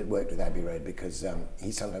knew he worked with Abbey Road because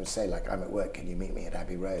he sometimes say, I'm at work, can you meet me at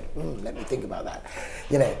Abbey Road? Let me think about that,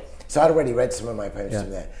 So I'd already read some of my poems from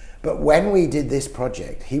there. But when we did this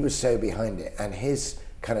project, he was so behind it, and his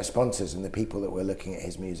kind of sponsors and the people that were looking at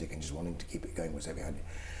his music and just wanting to keep it going were so behind it,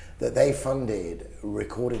 that they funded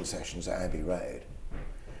recording sessions at Abbey Road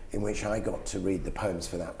in which I got to read the poems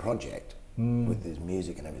for that project with his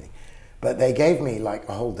music and everything. But they gave me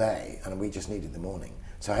a whole day, and we just needed the morning.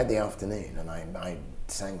 So I had the afternoon, and I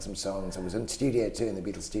sang some songs. I was in Studio 2 in the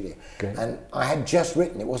Beatles studio. Okay. And I had just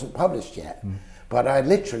written, it wasn't published yet, but I had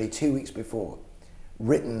literally 2 weeks before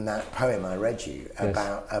written that poem I read you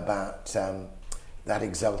about that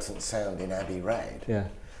exultant sound in Abbey Road. Yeah.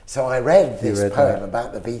 So I read this poem that.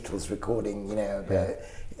 about the Beatles recording,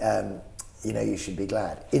 You Should Be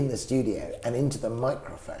Glad, in the studio and into the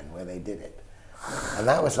microphone where they did it. And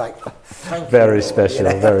that was like, thank very you, special,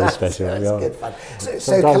 Lord, very special. That's Yeah. good fun.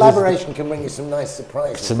 So collaboration can bring you some nice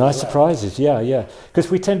surprises. Some nice surprises, yeah. Because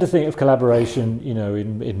we tend to think of collaboration,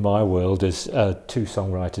 in my world as two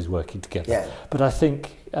songwriters working together. Yeah. But I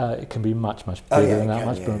think it can be much bigger than that,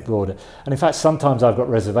 much broader. And in fact, sometimes I've got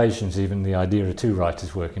reservations, even the idea of two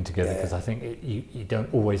writers working together, because I think you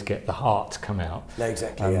don't always get the heart to come out. No,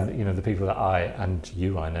 exactly. And the people that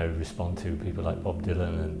I know respond to, people like Bob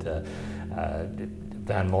Dylan and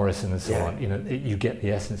Van Morrison and so on. You get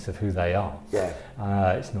the essence of who they are. Yeah.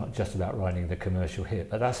 It's not just about writing the commercial hit,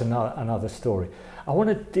 but that's another story. I want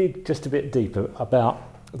to dig just a bit deeper about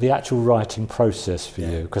the actual writing process for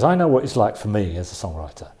you, because I know what it's like for me as a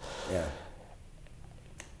songwriter. Yeah.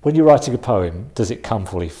 When you're writing a poem, does it come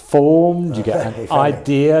fully formed? Do you get an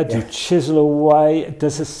idea? Do you chisel away?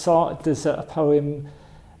 Does a poem,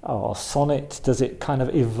 or a sonnet, does it kind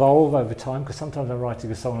of evolve over time? Because sometimes I'm writing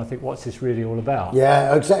a song and I think, what's this really all about?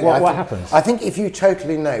 Yeah, exactly. What happens? I think if you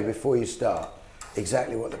totally know before you start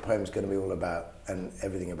exactly what the poem's going to be all about and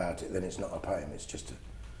everything about it, then it's not a poem. It's just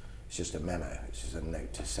a memo. It's just a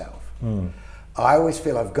note to self. I always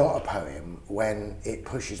feel I've got a poem when it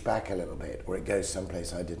pushes back a little bit, or it goes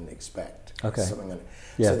someplace I didn't expect. Okay. So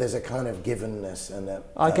there's a kind of givenness and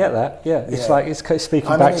I get that. Yeah, it's like it's speaking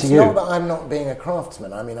back to it's you. not that I'm not being a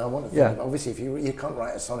craftsman. I mean, I want to think. Obviously, if you can't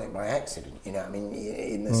write a sonnet by accident,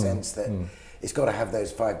 in the sense that it's got to have those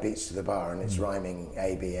 5 beats to the bar, and it's rhyming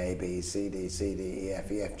A B C D E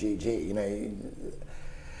F G G.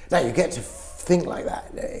 Now you get to think like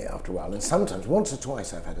that after a while, and sometimes, once or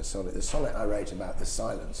twice, I've had a sonnet. The sonnet I wrote about the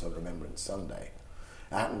silence on Remembrance Sunday.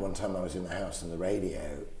 It happened one time I was in the house and the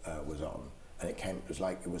radio was on, and it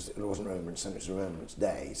wasn't Remembrance Sunday, it was Remembrance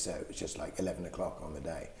Day, so it was just like 11 o'clock on the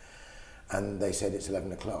day. And they said it's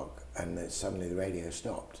 11 o'clock, and then suddenly the radio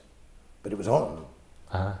stopped. But it was on,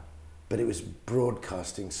 but it was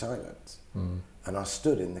broadcasting silence. And I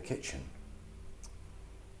stood in the kitchen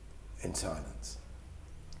in silence.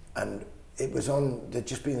 And it was on, there'd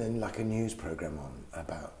just been like a news programme on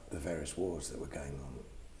about the various wars that were going on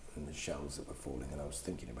and the shells that were falling, and I was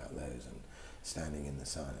thinking about those and standing in the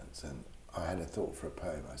silence. And I had a thought for a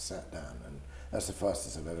poem. I sat down, and that's the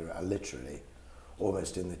fastest I've ever, literally,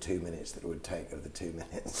 almost in the 2 minutes that it would take of the 2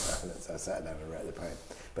 minutes silence, I sat down and wrote the poem.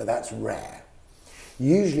 But that's rare.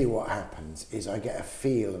 Usually what happens is I get a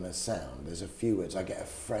feel and a sound. There's a few words, I get a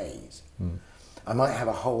phrase. I might have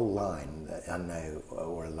a whole line that I know,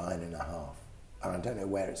 or a line and a half, and I don't know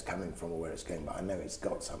where it's coming from or where it's going, but I know it's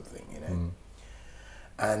got something,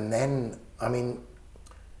 And then,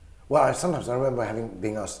 sometimes I remember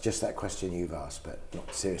being asked just that question you've asked, but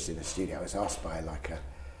not seriously in the studio. I was asked by like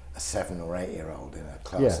a 7 or 8 year old in a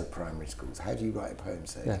class of primary schools, how do you write a poem,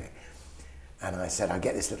 Sergey? And I said, I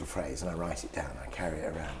get this little phrase and I write it down, I carry it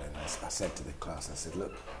around, and I said to the class, I said,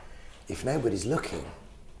 look, if nobody's looking,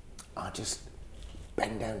 I just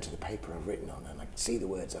bend down to the paper I've written on and I can see the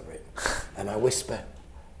words I've written, and I whisper,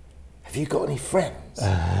 have you got any friends?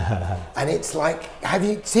 And it's like,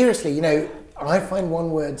 seriously, I find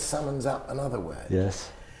one word summons up another word. Yes.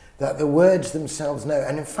 That the words themselves know.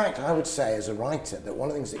 And in fact, I would say as a writer that one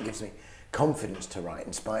of the things that gives me confidence to write,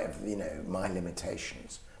 in spite of, my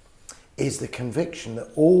limitations, is the conviction that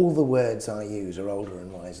all the words I use are older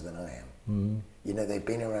and wiser than I am. They've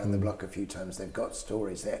been around the block a few times, they've got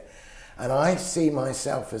stories there. And I see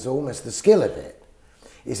myself as almost the skill of it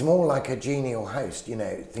is more like a genial host,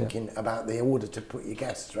 thinking about the order to put your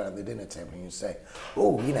guests around the dinner table, and you say,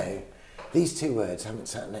 these two words haven't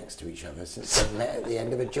sat next to each other since they met at the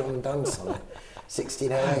end of a John Donne sonnet,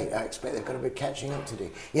 1608. I expect they've got a bit catching up to do.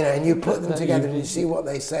 And you put them together and you see what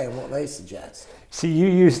they say and what they suggest. See, you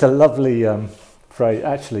used a lovely phrase.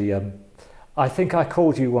 Actually, I think I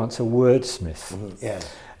called you once a wordsmith. Yeah.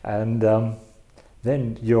 And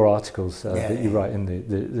then your articles that you write in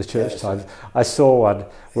the Church Times, I saw one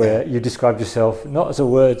where you described yourself not as a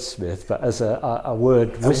wordsmith, but as a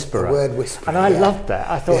word whisperer. A word whisperer. And I loved that.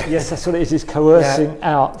 I thought, yes, that's what it is coercing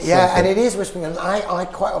out something. Yeah, and it is whispering. And I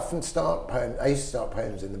quite often start poems. I used to start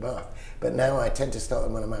poems in the bath, but now I tend to start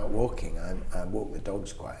them when I'm out walking. I walk the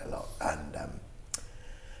dogs quite a lot.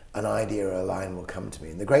 an idea or a line will come to me.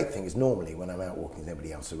 And the great thing is normally when I'm out walking, there's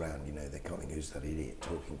nobody else around, they can't think who's that idiot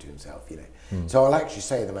talking to himself, So I'll actually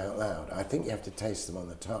say them out loud. I think you have to taste them on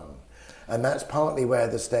the tongue. And that's partly where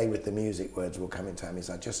the stay with the music words will come into time, is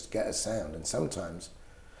I just get a sound. And sometimes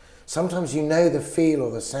you know the feel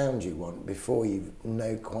or the sound you want before you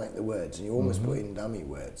know quite the words, and you almost put in dummy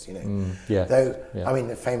words, I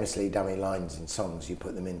mean, famously dummy lines in songs, you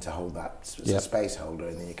put them in to hold that space holder,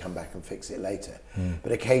 and then you come back and fix it later.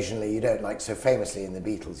 But occasionally you don't, like, so famously in the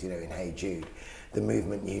Beatles, in Hey Jude, the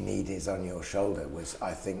movement you need is on your shoulder was,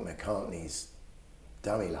 I think, McCartney's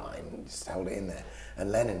dummy line, just hold it in there.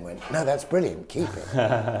 And Lennon went, no, that's brilliant, keep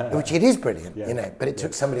it. Which it is brilliant, but it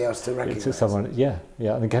took somebody else to recognise it. Took someone,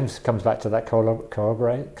 and again, it comes back to that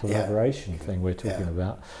collaboration thing we're talking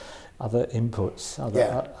about. Other inputs,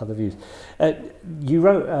 other views. You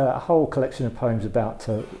wrote a whole collection of poems about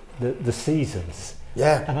the seasons.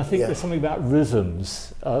 Yeah. And I think there's something about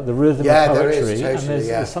rhythms, the rhythm of poetry, there is, totally, and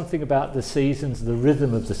there's something about the seasons, the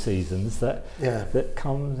rhythm of the seasons that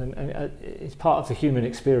comes, and it's part of the human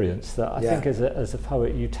experience that I think as a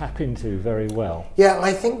poet you tap into very well. Yeah,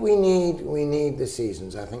 I think we need the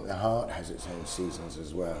seasons. I think the heart has its own seasons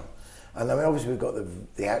as well. And I mean, obviously we've got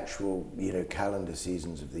the actual, calendar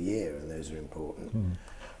seasons of the year, and those are important.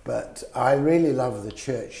 But I really love the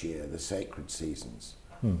church year, the sacred seasons.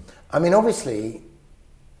 I mean, obviously,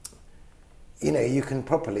 you can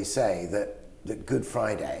properly say that Good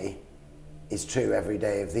Friday is true every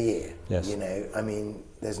day of the year. Yes. I mean,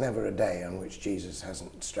 there's never a day on which Jesus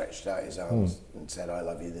hasn't stretched out his arms and said, I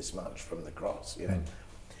love you this much from the cross,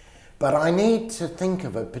 But I need to think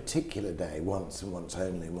of a particular day once and once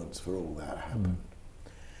only, once for all that happened.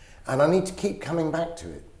 And I need to keep coming back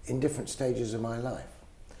to it in different stages of my life.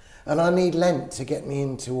 And I need Lent to get me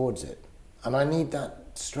in towards it. And I need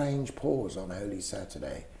that strange pause on Holy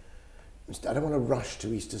Saturday. I don't want to rush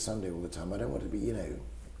to Easter Sunday all the time. I don't want to be,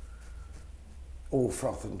 all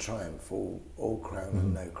froth and triumph, all crown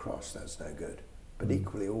and no cross. That's no good. But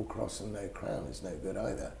equally, all cross and no crown is no good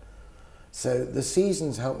either. So the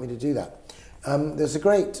seasons help me to do that. There's a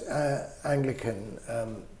great Anglican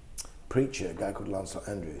preacher, a guy called Lancelot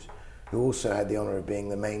Andrewes, who also had the honour of being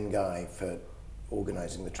the main guy for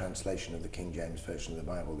organising the translation of the King James Version of the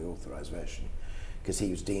Bible, the authorised version, because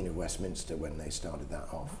he was Dean of Westminster when they started that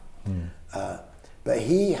off. But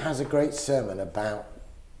he has a great sermon about,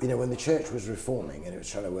 when the church was reforming and it was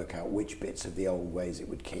trying to work out which bits of the old ways it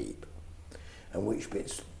would keep and which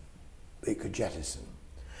bits it could jettison.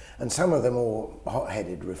 And some of the more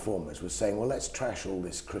hot-headed reformers were saying, well, let's trash all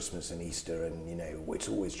this Christmas and Easter and, it's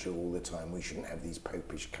always true all the time. We shouldn't have these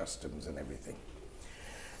popish customs and everything.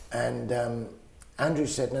 And Andrew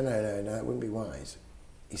said, no, that wouldn't be wise.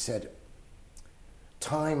 He said,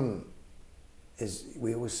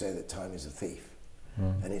 we always say that time is a thief.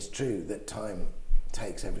 And it's true that time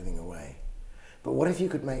takes everything away. But what if you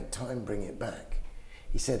could make time bring it back?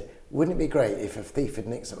 He said, wouldn't it be great if a thief had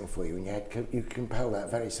nicked something for you and you compel that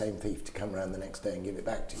very same thief to come around the next day and give it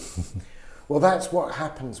back to you? Well, that's what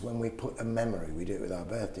happens when we put a memory, we do it with our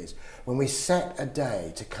birthdays. When we set a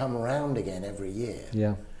day to come around again every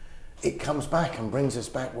year, it comes back and brings us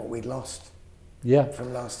back what we'd lost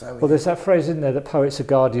from last time. Well, there's that phrase in there that poets are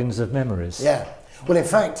guardians of memories. Yeah. Well, in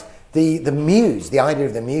fact, the muse, the idea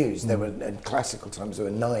of the muse, there were, in classical times, there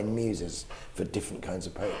were 9 muses for different kinds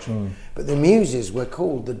of poetry. But the muses were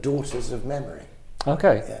called the daughters of memory.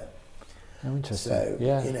 Okay. Yeah. How interesting. So,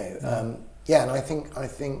 and I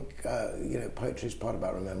think poetry is part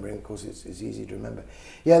about remembering. Of course, it's easy to remember.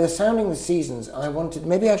 Yeah, the Sounding the Seasons,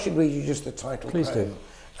 maybe I should read you just the title poem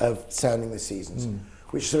of Sounding the Seasons,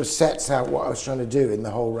 which sort of sets out what I was trying to do in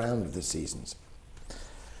the whole round of the seasons.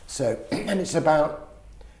 So, and it's about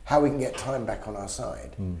how we can get time back on our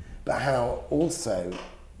side, but how also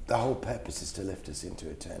the whole purpose is to lift us into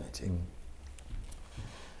eternity.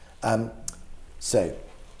 So,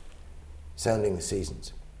 Sounding the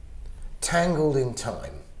Seasons. Tangled in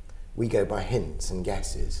time, we go by hints and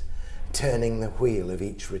guesses, turning the wheel of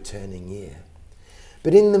each returning year.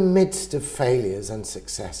 But in the midst of failures and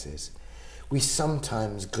successes, we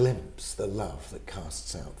sometimes glimpse the love that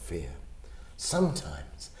casts out fear.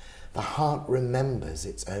 Sometimes the heart remembers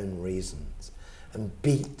its own reasons and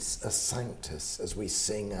beats a sanctus as we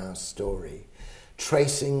sing our story,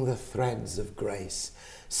 tracing the threads of grace,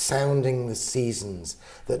 sounding the seasons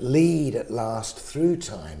that lead at last through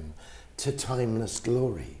time to timeless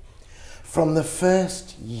glory. From the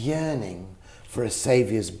first yearning for a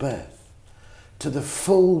Saviour's birth to the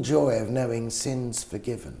full joy of knowing sins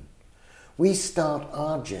forgiven, we start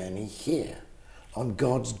our journey here on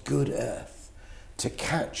God's good earth to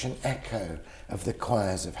catch an echo of the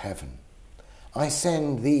choirs of heaven. I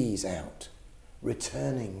send these out,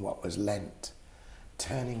 returning what was lent,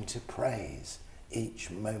 turning to praise each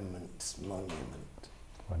moment's monument.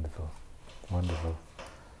 Wonderful, wonderful.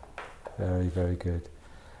 Very, very good.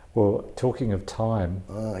 Well, talking of time,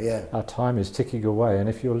 our time is ticking away, and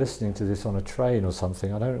if you're listening to this on a train or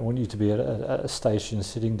something, I don't want you to be at a station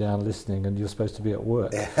sitting down listening and you're supposed to be at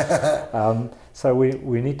work. So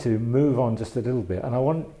we need to move on just a little bit, and I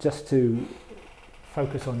want just to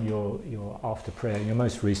focus on your After Prayer, your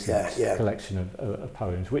most recent collection of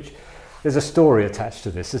poems, which there's a story attached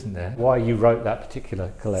to this, isn't there? Why you wrote that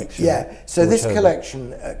particular collection? Yeah, so this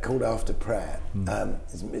collection called After Prayer,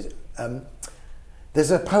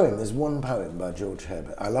 there's one poem by George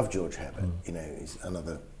Herbert. I love George Herbert, you know, he's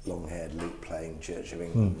another long-haired lute-playing Church of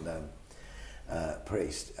England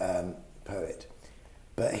priest, poet.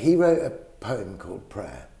 But he wrote a poem called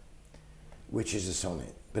Prayer, which is a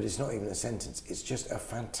sonnet, but it's not even a sentence. It's just a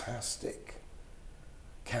fantastic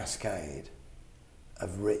cascade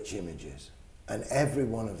of rich images. And every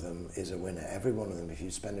one of them is a winner. Every one of them, if you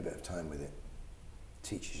spend a bit of time with it,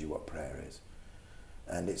 teaches you what prayer is.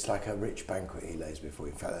 And it's like a rich banquet he lays before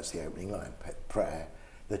you. In fact, that's the opening line. Prayer,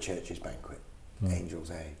 the church's banquet,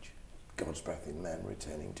 angel's age, God's breath in man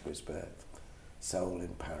returning to his birth, soul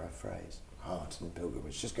in paraphrase, heart in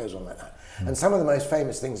pilgrimage. Just goes on like that. And some of the most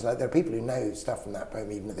famous things, like there are people who know stuff from that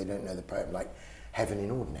poem even if they don't know the poem, like heaven in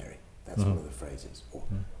ordinary. That's one of the phrases. Or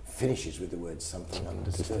finishes with the words something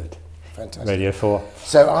understood. Fantastic. Radio 4.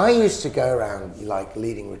 So I used to go around like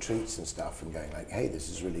leading retreats and stuff and going like, hey, this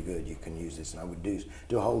is really good, you can use this. And I would do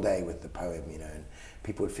a whole day with the poem, you know, and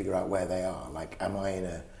people would figure out where they are. Like, am I in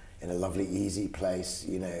a lovely, easy place,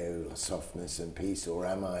 you know, softness and peace, or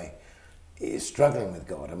am I struggling with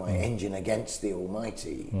God? Am I engine against the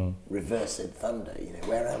Almighty, reversed thunder? You know,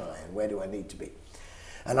 where am I and where do I need to be?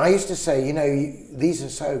 And I used to say, you know, these are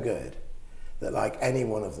so good that like any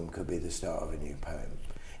one of them could be the start of a new poem.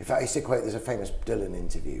 In fact, I used to quote, there's a famous Dylan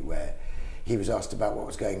interview where he was asked about what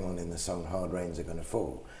was going on in the song Hard Rains Are Gonna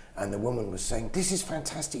Fall, and the woman was saying, this is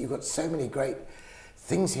fantastic, you've got so many great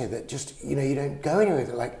things here that just, you know, you don't go anywhere.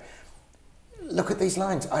 They're like, look at these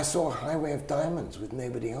lines. I saw a highway of diamonds with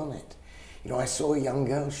nobody on it. You know, I saw a young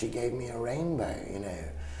girl, she gave me a rainbow, you know.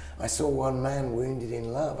 I saw one man wounded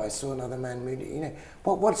in love. I saw another man wounded, you know.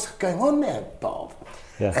 What's going on there, Bob?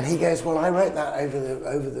 Yeah. And he goes, well, I wrote that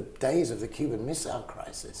over the days of the Cuban Missile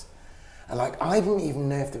Crisis. And like, I didn't even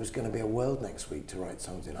know if there was going to be a world next week to write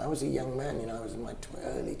songs in. I was a young man, you know, I was in my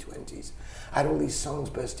early 20s. I had all these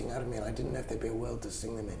songs bursting out of me and I didn't know if there'd be a world to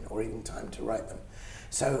sing them in or even time to write them.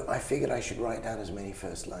 So I figured I should write down as many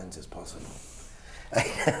first lines as possible.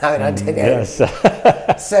 I mean, I did it. Yes.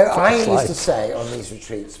 So I used to say on these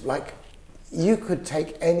retreats, like, you could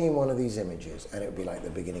take any one of these images and it would be like the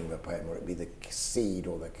beginning of a poem, or it would be the seed,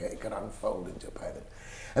 or it could unfold into a poem.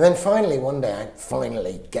 And then finally, one day, I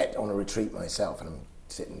finally get on a retreat myself, and I'm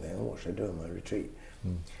sitting there, what should I do on my retreat?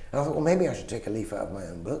 And I thought, well, maybe I should take a leaf out of my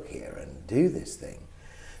own book here and do this thing.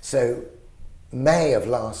 So May of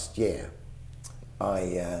last year,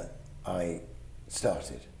 I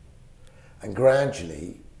started. And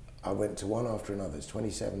gradually, I went to one after another. There's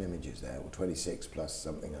 27 images there, or 26 plus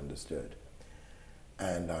something understood.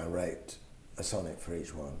 And I wrote a sonnet for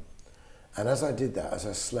each one. And as I did that, as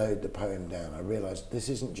I slowed the poem down, I realised this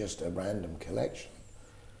isn't just a random collection.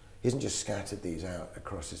 He hasn't just scattered these out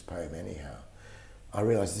across his poem anyhow. I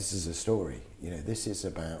realised this is a story. You know, this is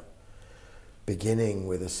about beginning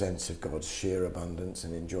with a sense of God's sheer abundance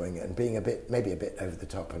and enjoying it, and being maybe a bit over the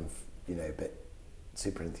top and, you know, a bit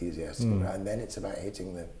super enthusiastic, and then it's about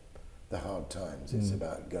hitting the hard times. It's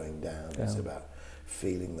about going down. It's about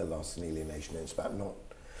feeling the loss and alienation. It's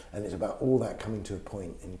about all that coming to a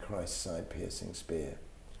point in Christ's side-piercing spear.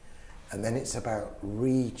 And then it's about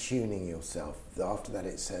retuning yourself. After that,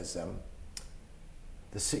 it says,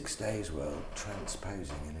 the 6 days world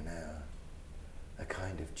transposing in an hour, a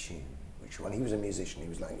kind of tune. Well, he was a musician. He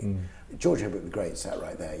was like George Herbert, the great, sat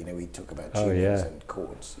right there. You know, we talk about tunings and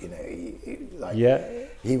chords. You know,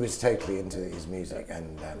 he was totally into his music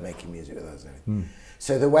and making music with us.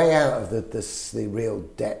 So the way out of the real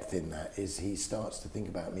depth in that is he starts to think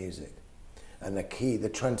about music, and the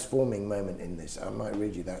transforming moment in this. I might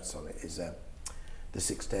read you that sonnet. Is the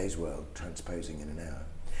 6 days world transposing in an hour.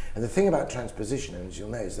 And the thing about transposition, and as you'll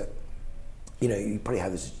know, is that, you know, you probably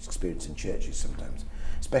have this experience in churches sometimes,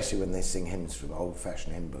 especially when they sing hymns from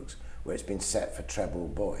old-fashioned hymn books where it's been set for treble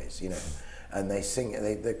boys, you know, and they sing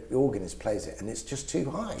it, the organist plays it, and it's just too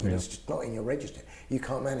high. Yeah. It's just not in your register. You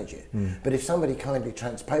can't manage it. But if somebody kindly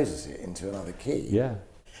transposes it into another key... Yeah.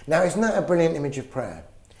 Now, isn't that a brilliant image of prayer?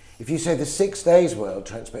 if you say the 6 days world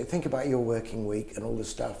transpose, think about your working week and all the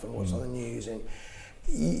stuff and what's on the news, and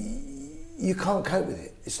you can't cope with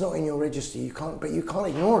it. It's not in your register. But you can't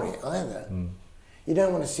ignore it either. You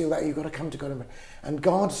don't want to see all that. You've got to come to God, and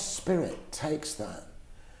God's Spirit takes that,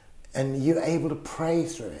 and you're able to pray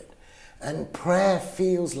through it. And prayer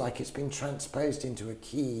feels like it's been transposed into a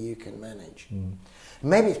key you can manage.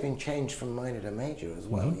 Maybe it's been changed from minor to major as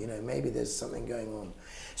well. You know, maybe there's something going on.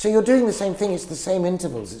 So you're doing the same thing. It's the same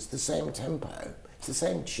intervals. It's the same tempo. It's the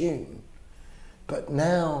same tune. But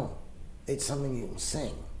now it's something you can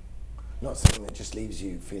sing, not something that just leaves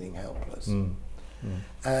you feeling helpless.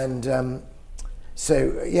 And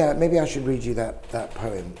so, yeah, maybe I should read you that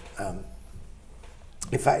poem.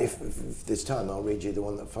 In fact, if there's time, I'll read you the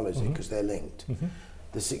one that follows it, because they're linked.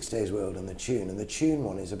 The 6 days world and the tune. And the tune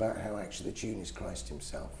one is about how actually the tune is Christ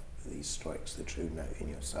himself. He strikes the true note in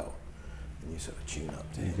your soul, and you sort of tune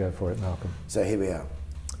up to him. You go for it, Malcolm. So here we are.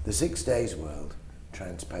 The 6 days world,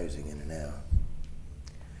 transposing in an hour.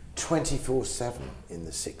 24/7 in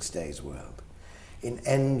the 6 days world, in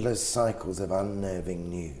endless cycles of unnerving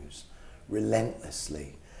news.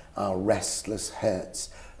 Relentlessly, our restless hurts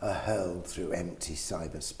are hurled through empty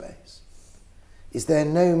cyberspace. Is there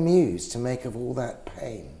no muse to make of all that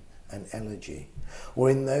pain and elegy, or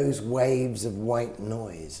in those waves of white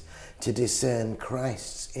noise to discern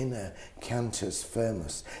Christ's inner cantus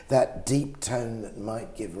firmus, that deep tone that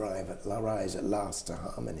might give rise at last to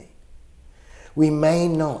harmony? We may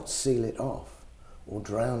not seal it off or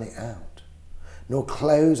drown it out, nor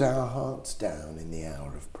close our hearts down in the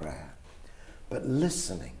hour of prayer, but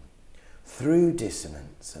listening through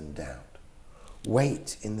dissonance and doubt,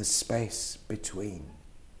 wait in the space between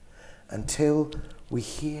until we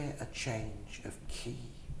hear a change of key,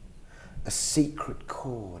 a secret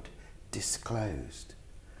chord disclosed,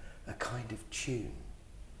 a kind of tune,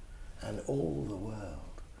 and all the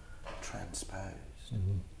world transposed.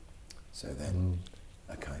 So then,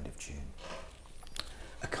 a kind of tune.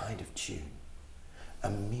 A kind of tune. A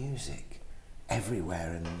music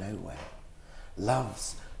everywhere and nowhere.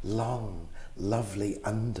 Love's long, lovely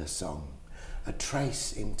undersong, a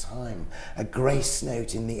trace in time, a grace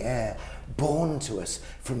note in the air, born to us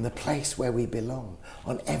from the place where we belong,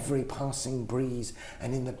 on every passing breeze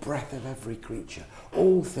and in the breath of every creature,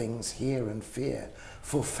 all things hear and fear,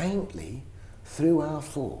 for faintly through our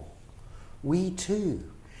fall, we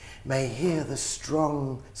too may hear the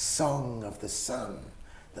strong song of the sun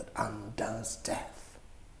that undoes death,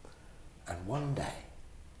 and one day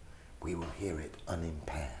we will hear it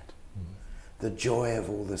unimpaired. The joy of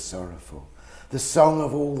all the sorrowful, the song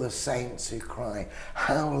of all the saints who cry,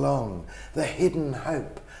 how long? The hidden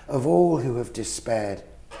hope of all who have despaired.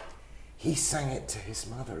 He sang it to his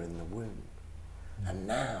mother in the womb, and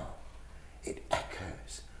now it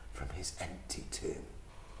echoes from his empty tomb.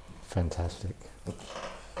 Fantastic.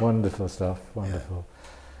 Wonderful stuff, wonderful. Yeah.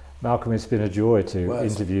 Malcolm, it's been a joy to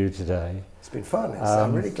interview today. It's been fun.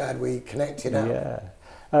 I'm really glad we connected up. Yeah.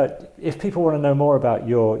 If people want to know more about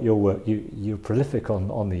your work, you're prolific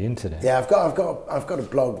on the internet. Yeah, I've got a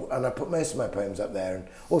blog, and I put most of my poems up there. And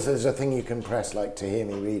also, there's a thing you can press, like, to hear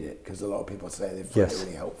me read it, because a lot of people say they find it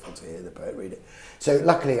really helpful to hear the poet read it. So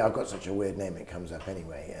luckily, I've got such a weird name; it comes up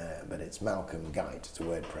anyway. But it's Malcolm Guite. It's a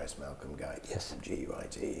WordPress, Malcolm Guite. Yes.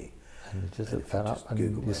 Guite. And you just look that up,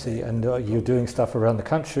 and you see, and you're doing stuff around the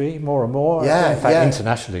country more and more. Yeah, in fact,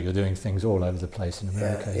 internationally, you're doing things all over the place in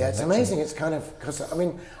America. Yeah, it's amazing. It's kind of, because I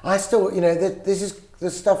mean, I still, this is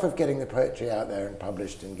the stuff of getting the poetry out there and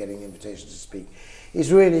published and getting invitations to speak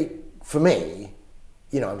is really, for me,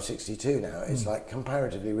 I'm 62 now. It's like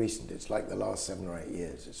comparatively recent. It's like the last 7 or 8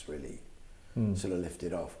 years. It's really sort of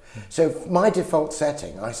lifted off. So my default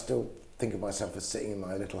setting, I still think of myself as sitting in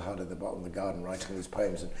my little hut at the bottom of the garden writing these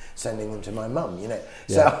poems and sending them to my mum,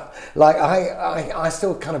 So, like, I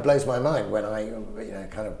still kind of blows my mind when I,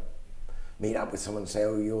 kind of meet up with someone and say,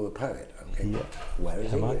 oh, you're the poet. I'm going, where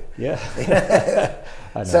is it?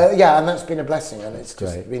 Yeah. So, yeah, and that's been a blessing, and it's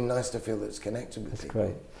just been nice to feel that it's connected with people.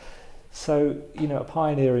 That's great. So, a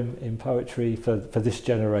pioneer in poetry for this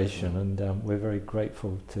generation, and we're very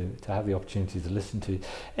grateful to have the opportunity to listen to you.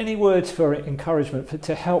 Any words for encouragement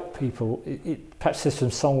to help people? Perhaps there's some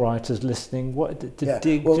songwriters listening.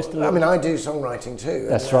 Dig well, just a little. I do songwriting too.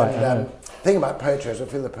 That's right. The thing about poetry is I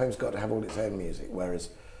feel the poem's got to have all its own music, whereas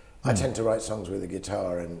I tend to write songs with a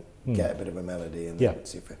guitar and get a bit of a melody and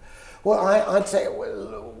see if I'd say,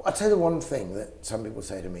 I'd say the one thing that some people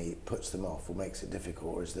say to me puts them off or makes it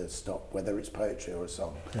difficult is the stop, whether it's poetry or a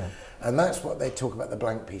song. Yeah. And that's what they talk about, the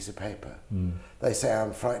blank piece of paper. They say,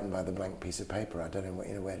 I'm frightened by the blank piece of paper. I don't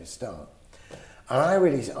know where to start. And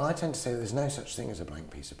I tend to say there's no such thing as a blank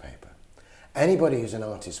piece of paper. Anybody who's an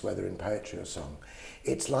artist, whether in poetry or song,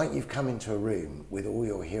 it's like you've come into a room with all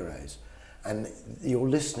your heroes and you're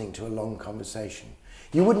listening to a long conversation.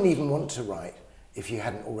 You wouldn't even want to write if you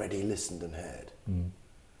hadn't already listened and heard.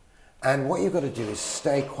 And what you've got to do is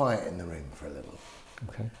stay quiet in the room for a little.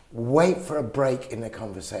 Okay. Wait for a break in the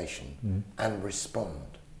conversation and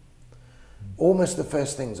respond. Almost the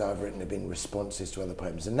first things I've written have been responses to other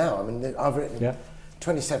poems. And now, I mean, I've written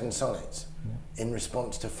 27 sonnets in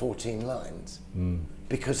response to 14 lines.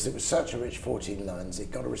 Because it was such a rich 14 lines,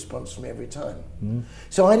 it got a response from me every time.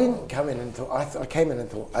 So I didn't come in and thought, I came in and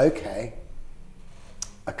thought, okay,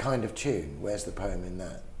 a kind of tune, where's the poem in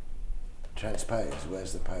that? Transpose,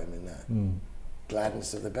 where's the poem in that?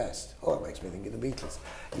 Gladness of the best. Oh, it makes me think of the Beatles,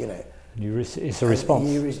 you know. It's a response.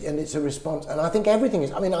 And it's a response. And I think everything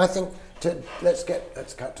is, I mean, I think, let's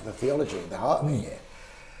cut to the theology, the heart of it here.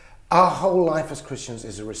 Our whole life as Christians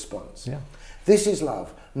is a response. Yeah. This is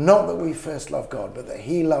love. Not that we first loved God, but that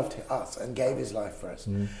he loved us and gave his life for us.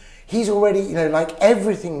 He's already, you know, like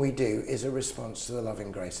everything we do is a response to the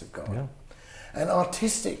loving grace of God. Yeah. And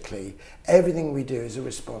artistically, everything we do is a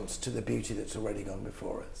response to the beauty that's already gone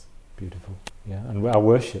before us. Beautiful. Yeah. And our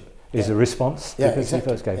worship is a response because he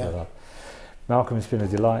first gave it up. Malcolm, it's been a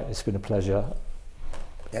delight. It's been a pleasure.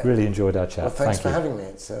 Yeah. Really enjoyed our chat. Well, thanks for you. having me.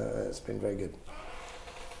 It's been very good.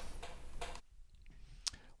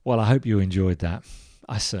 Well, I hope you enjoyed that.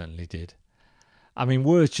 I certainly did. I mean,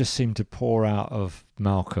 words just seem to pour out of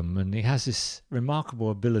Malcolm, and he has this remarkable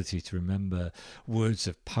ability to remember words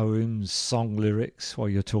of poems, song lyrics while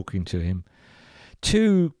you're talking to him.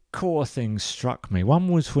 Two core things struck me. One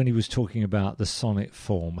was when he was talking about the sonnet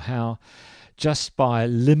form, how just by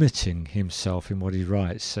limiting himself in what he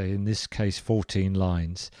writes, say in this case 14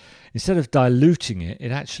 lines, instead of diluting it,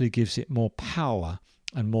 it actually gives it more power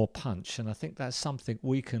and more punch. And I think that's something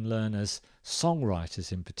we can learn as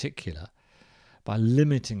songwriters in particular. By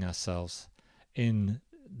limiting ourselves in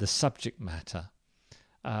the subject matter,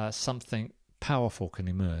 something powerful can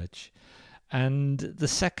emerge. And the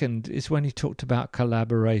second is when he talked about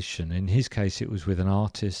collaboration. In his case, it was with an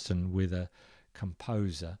artist and with a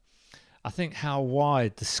composer. I think how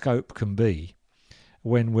wide the scope can be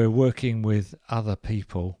when we're working with other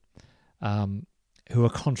people who are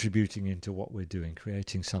contributing into what we're doing,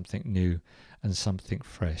 creating something new and something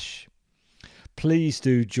fresh. Please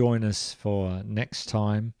do join us for next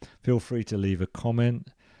time. Feel free to leave a comment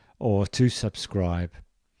or to subscribe.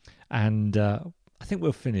 And I think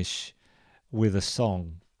we'll finish with a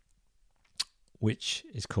song which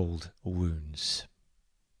is called Wounds.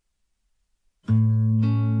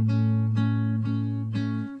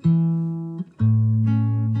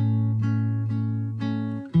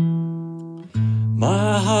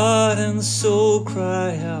 My heart and soul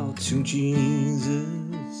cry out to Jesus.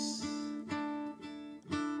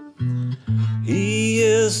 He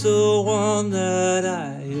is the one that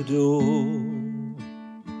I adore.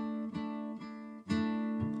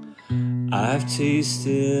 I've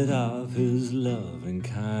tasted of his love and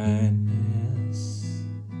kindness.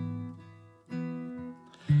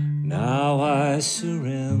 Now I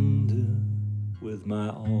surrender with my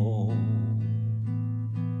all.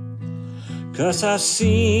 'Cause I've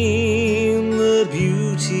seen the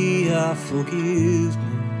beauty of forgiveness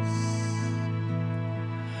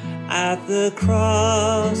at the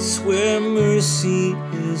cross where mercy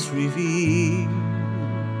is revealed,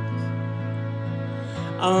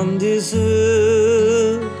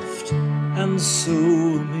 undeserved and so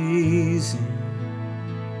amazing.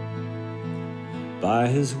 By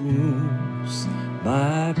his wounds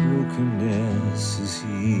my brokenness is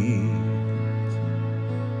healed.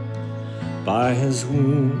 By his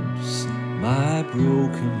wounds my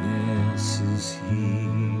brokenness is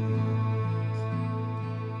healed.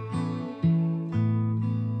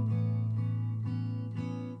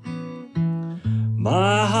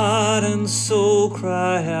 My heart and soul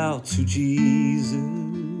cry out to Jesus.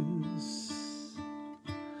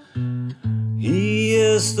 He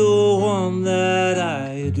is the one that I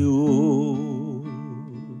adore.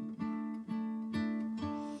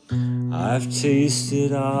 I've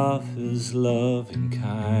tasted of his love and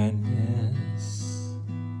kindness.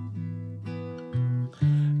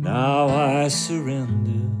 Now I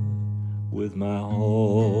surrender with my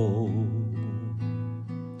all.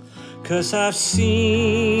 'Cause I've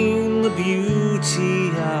seen the beauty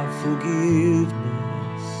of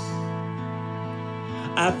forgiveness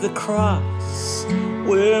at the cross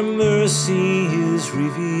where mercy is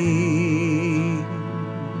revealed,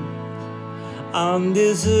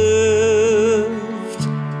 undeserved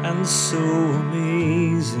and so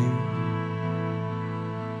amazing.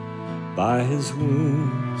 By his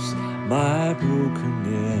wounds my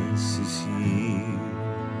brokenness is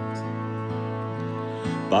healed.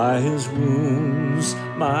 By his wounds,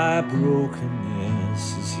 my brokenness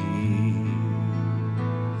is healed.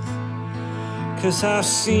 'Cause I've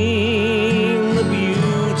seen the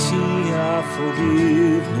beauty of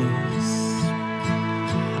forgiveness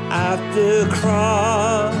at the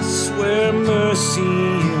cross where mercy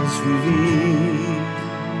is revealed.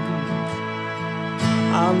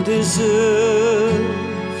 Undeserved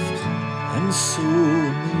and so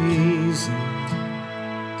amazing.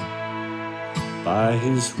 By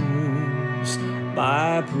his wounds,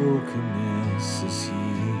 my brokenness is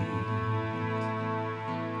healed.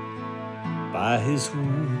 By his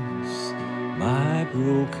wounds, my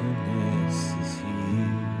brokenness is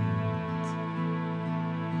healed.